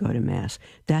not to go to Mass.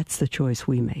 That's the choice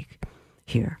we make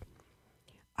here.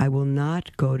 I will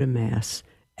not go to Mass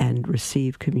and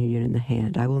receive communion in the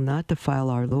hand. I will not defile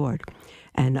our Lord.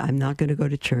 And I'm not going to go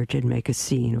to church and make a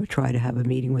scene or try to have a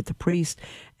meeting with the priest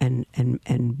and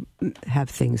have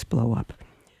things blow up.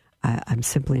 I'm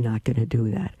simply not going to do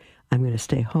that. I'm going to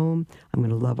stay home. I'm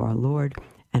going to love our Lord,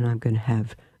 and I'm going to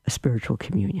have a spiritual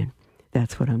communion.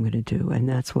 That's what I'm going to do, and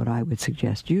that's what I would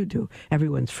suggest you do.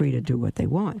 Everyone's free to do what they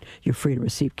want. You're free to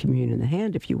receive communion in the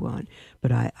hand if you want.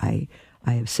 But I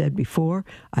have said before,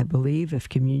 I believe if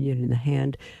communion in the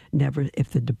hand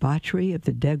if the debauchery, if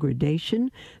the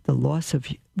degradation, the loss of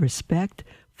respect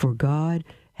for God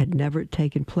had never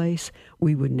taken place,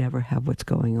 we would never have what's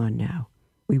going on now.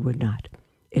 We would not.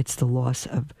 It's the loss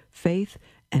of faith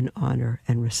and honor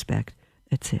and respect.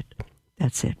 That's it.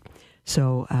 That's it.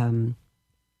 So,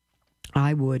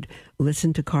 I would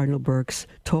listen to Cardinal Burke's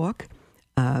talk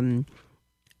on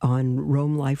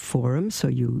Rome Life Forum, so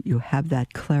you have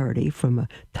that clarity from a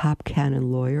top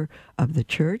canon lawyer of the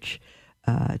Church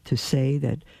to say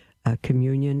that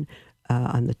communion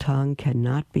on the tongue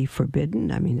cannot be forbidden.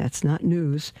 I mean, that's not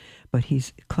news, but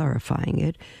he's clarifying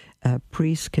it.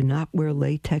 Priests cannot wear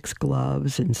latex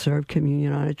gloves and serve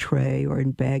communion on a tray or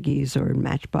in baggies or in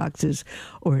matchboxes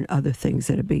or in other things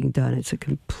that are being done. It's a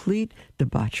complete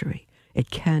debauchery. It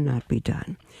cannot be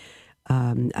done.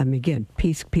 Again,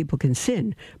 people can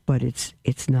sin, but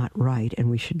it's not right, and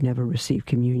we should never receive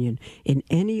communion in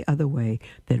any other way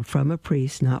than from a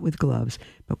priest, not with gloves,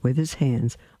 but with his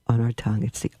hands on our tongue.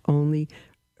 It's the only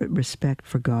respect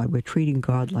for God. We're treating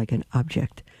God like an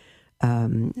object.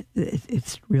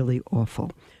 It's really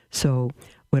awful. So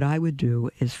what I would do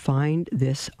is find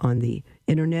this on the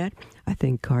internet. I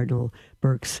think Cardinal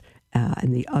Burke's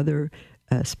and the other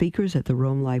speakers at the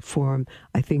Rome Life Forum,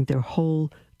 I think their whole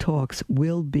talks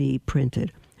will be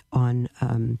printed on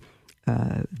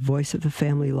Voice of the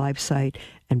Family Life site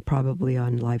and probably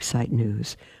on Life Site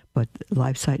News. But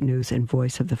Life Site News and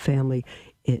Voice of the Family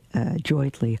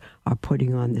jointly are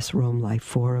putting on this Rome Life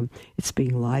Forum. It's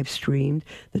being live streamed.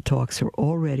 The talks are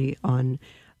already on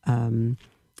the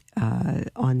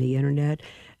internet.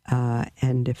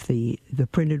 And if the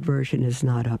printed version is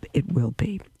not up, it will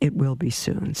be. It will be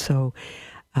soon. So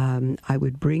I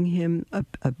would bring him a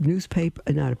newspaper,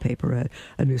 not a paper,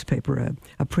 a newspaper,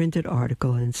 a printed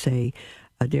article, and say,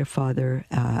 "Dear Father,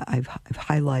 I've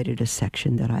highlighted a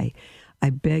section that I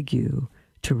beg you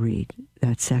to read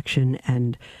that section,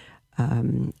 and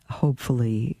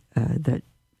hopefully that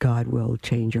God will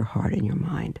change your heart and your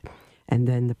mind." And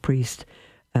then the priest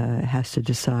has to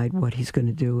decide what he's going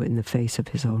to do in the face of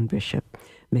his own bishop.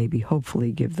 Maybe,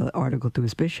 hopefully, give the article to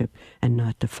his bishop and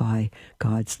not defy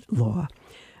God's law.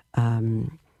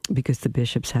 Because the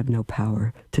bishops have no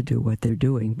power to do what they're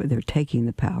doing, but they're taking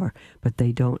the power, but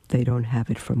they don't have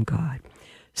it from God.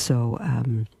 So,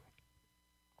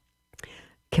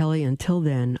 Kelly, until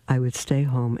then, I would stay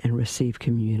home and receive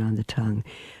communion on the tongue.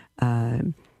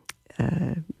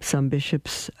 Some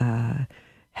bishops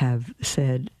have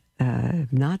said,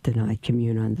 not denied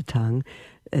communion on the tongue.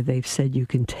 They've said you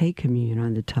can take communion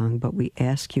on the tongue, but we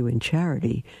ask you in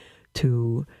charity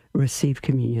to receive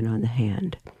communion on the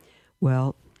hand.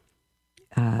 Well,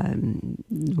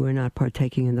 we're not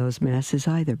partaking in those masses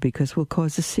either, because we'll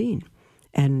cause a scene,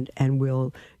 and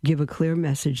we'll give a clear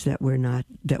message that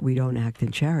we don't act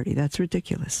in charity. That's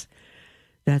ridiculous.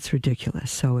 That's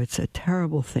ridiculous. So it's a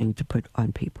terrible thing to put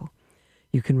on people.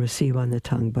 You can receive on the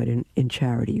tongue, but in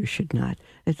charity you should not.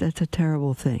 That's a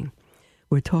terrible thing.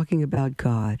 We're talking about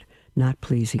God, not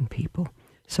pleasing people.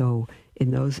 So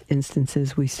in those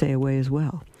instances, we stay away as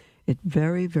well. It's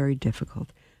very, very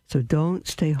difficult. So don't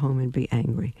stay home and be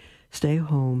angry. Stay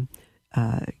home,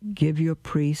 give your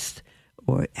priest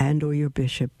or your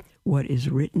bishop what is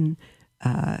written,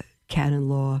 canon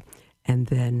law, and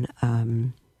then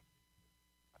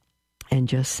and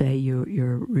just say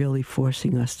you're really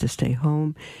forcing us to stay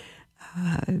home,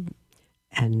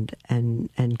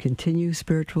 and continue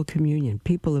spiritual communion.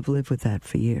 People have lived with that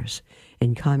for years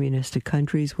in communistic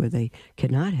countries where they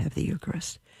cannot have the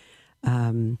Eucharist,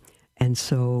 and And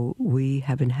so we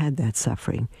haven't had that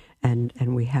suffering, and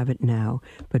we have it now.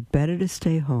 But better to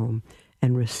stay home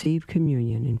and receive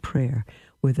communion in prayer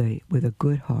with a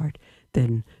good heart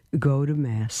than go to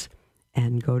Mass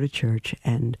and go to church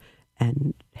and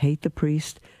hate the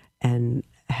priest and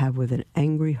have with an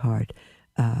angry heart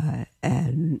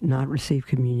and not receive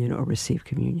communion or receive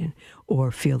communion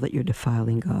or feel that you're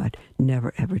defiling God.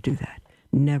 Never, ever do that.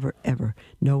 Never, ever.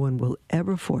 No one will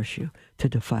ever force you to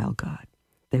defile God.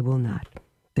 They will not.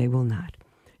 They will not.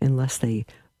 Unless they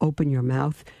open your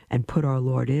mouth and put our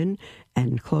Lord in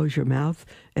and close your mouth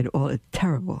and all. It's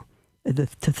terrible. To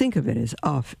think of it as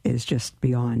off is just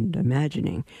beyond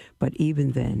imagining. But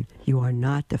even then, you are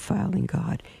not defiling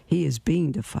God. He is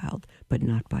being defiled, but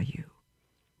not by you.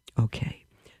 Okay.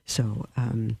 So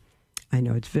I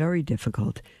know it's very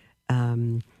difficult.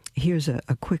 Here's a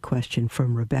quick question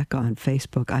from Rebecca on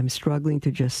Facebook. I'm struggling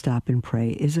to just stop and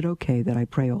pray. Is it okay that I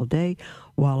pray all day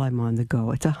while I'm on the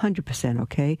go? It's 100%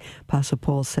 okay. Apostle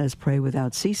Paul says pray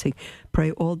without ceasing.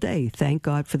 Pray all day. Thank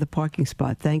God for the parking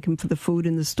spot. Thank Him for the food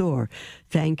in the store.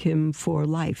 Thank Him for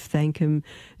life. Thank Him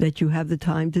that you have the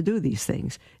time to do these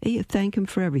things. Thank Him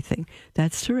for everything.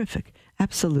 That's terrific.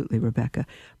 Absolutely, Rebecca.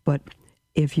 But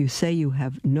if you say you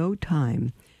have no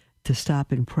time to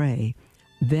stop and pray,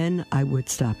 then I would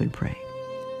stop and pray.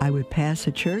 I would pass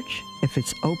a church. If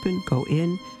it's open, go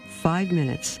in. 5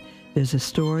 minutes. There's a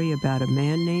story about a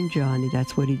man named Johnny.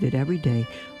 That's what he did every day.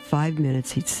 5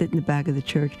 minutes. He'd sit in the back of the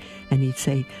church and he'd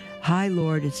say, "Hi,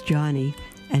 Lord, it's Johnny."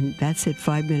 And that's it,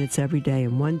 5 minutes every day.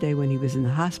 And one day when he was in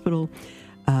the hospital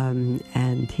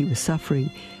and he was suffering,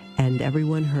 and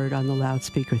everyone heard on the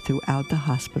loudspeaker throughout the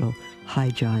hospital, "Hi,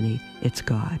 Johnny, it's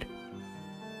God."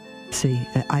 See,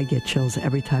 I get chills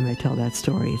every time I tell that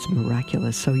story. It's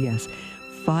miraculous. So yes,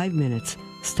 5 minutes,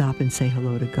 stop and say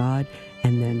hello to God,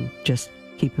 and then just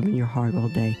keep Him in your heart all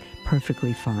day.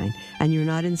 Perfectly fine. And you're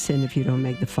not in sin if you don't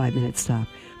make the 5 minute stop,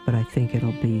 but I think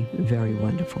it'll be very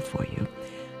wonderful for you.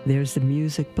 There's the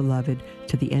music, beloved,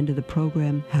 to the end of the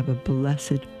program. Have a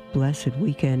blessed, blessed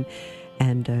weekend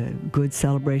and a good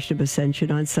celebration of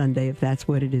Ascension on Sunday, if that's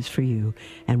what it is for you.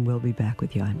 And we'll be back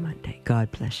with you on Monday.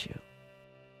 God bless you.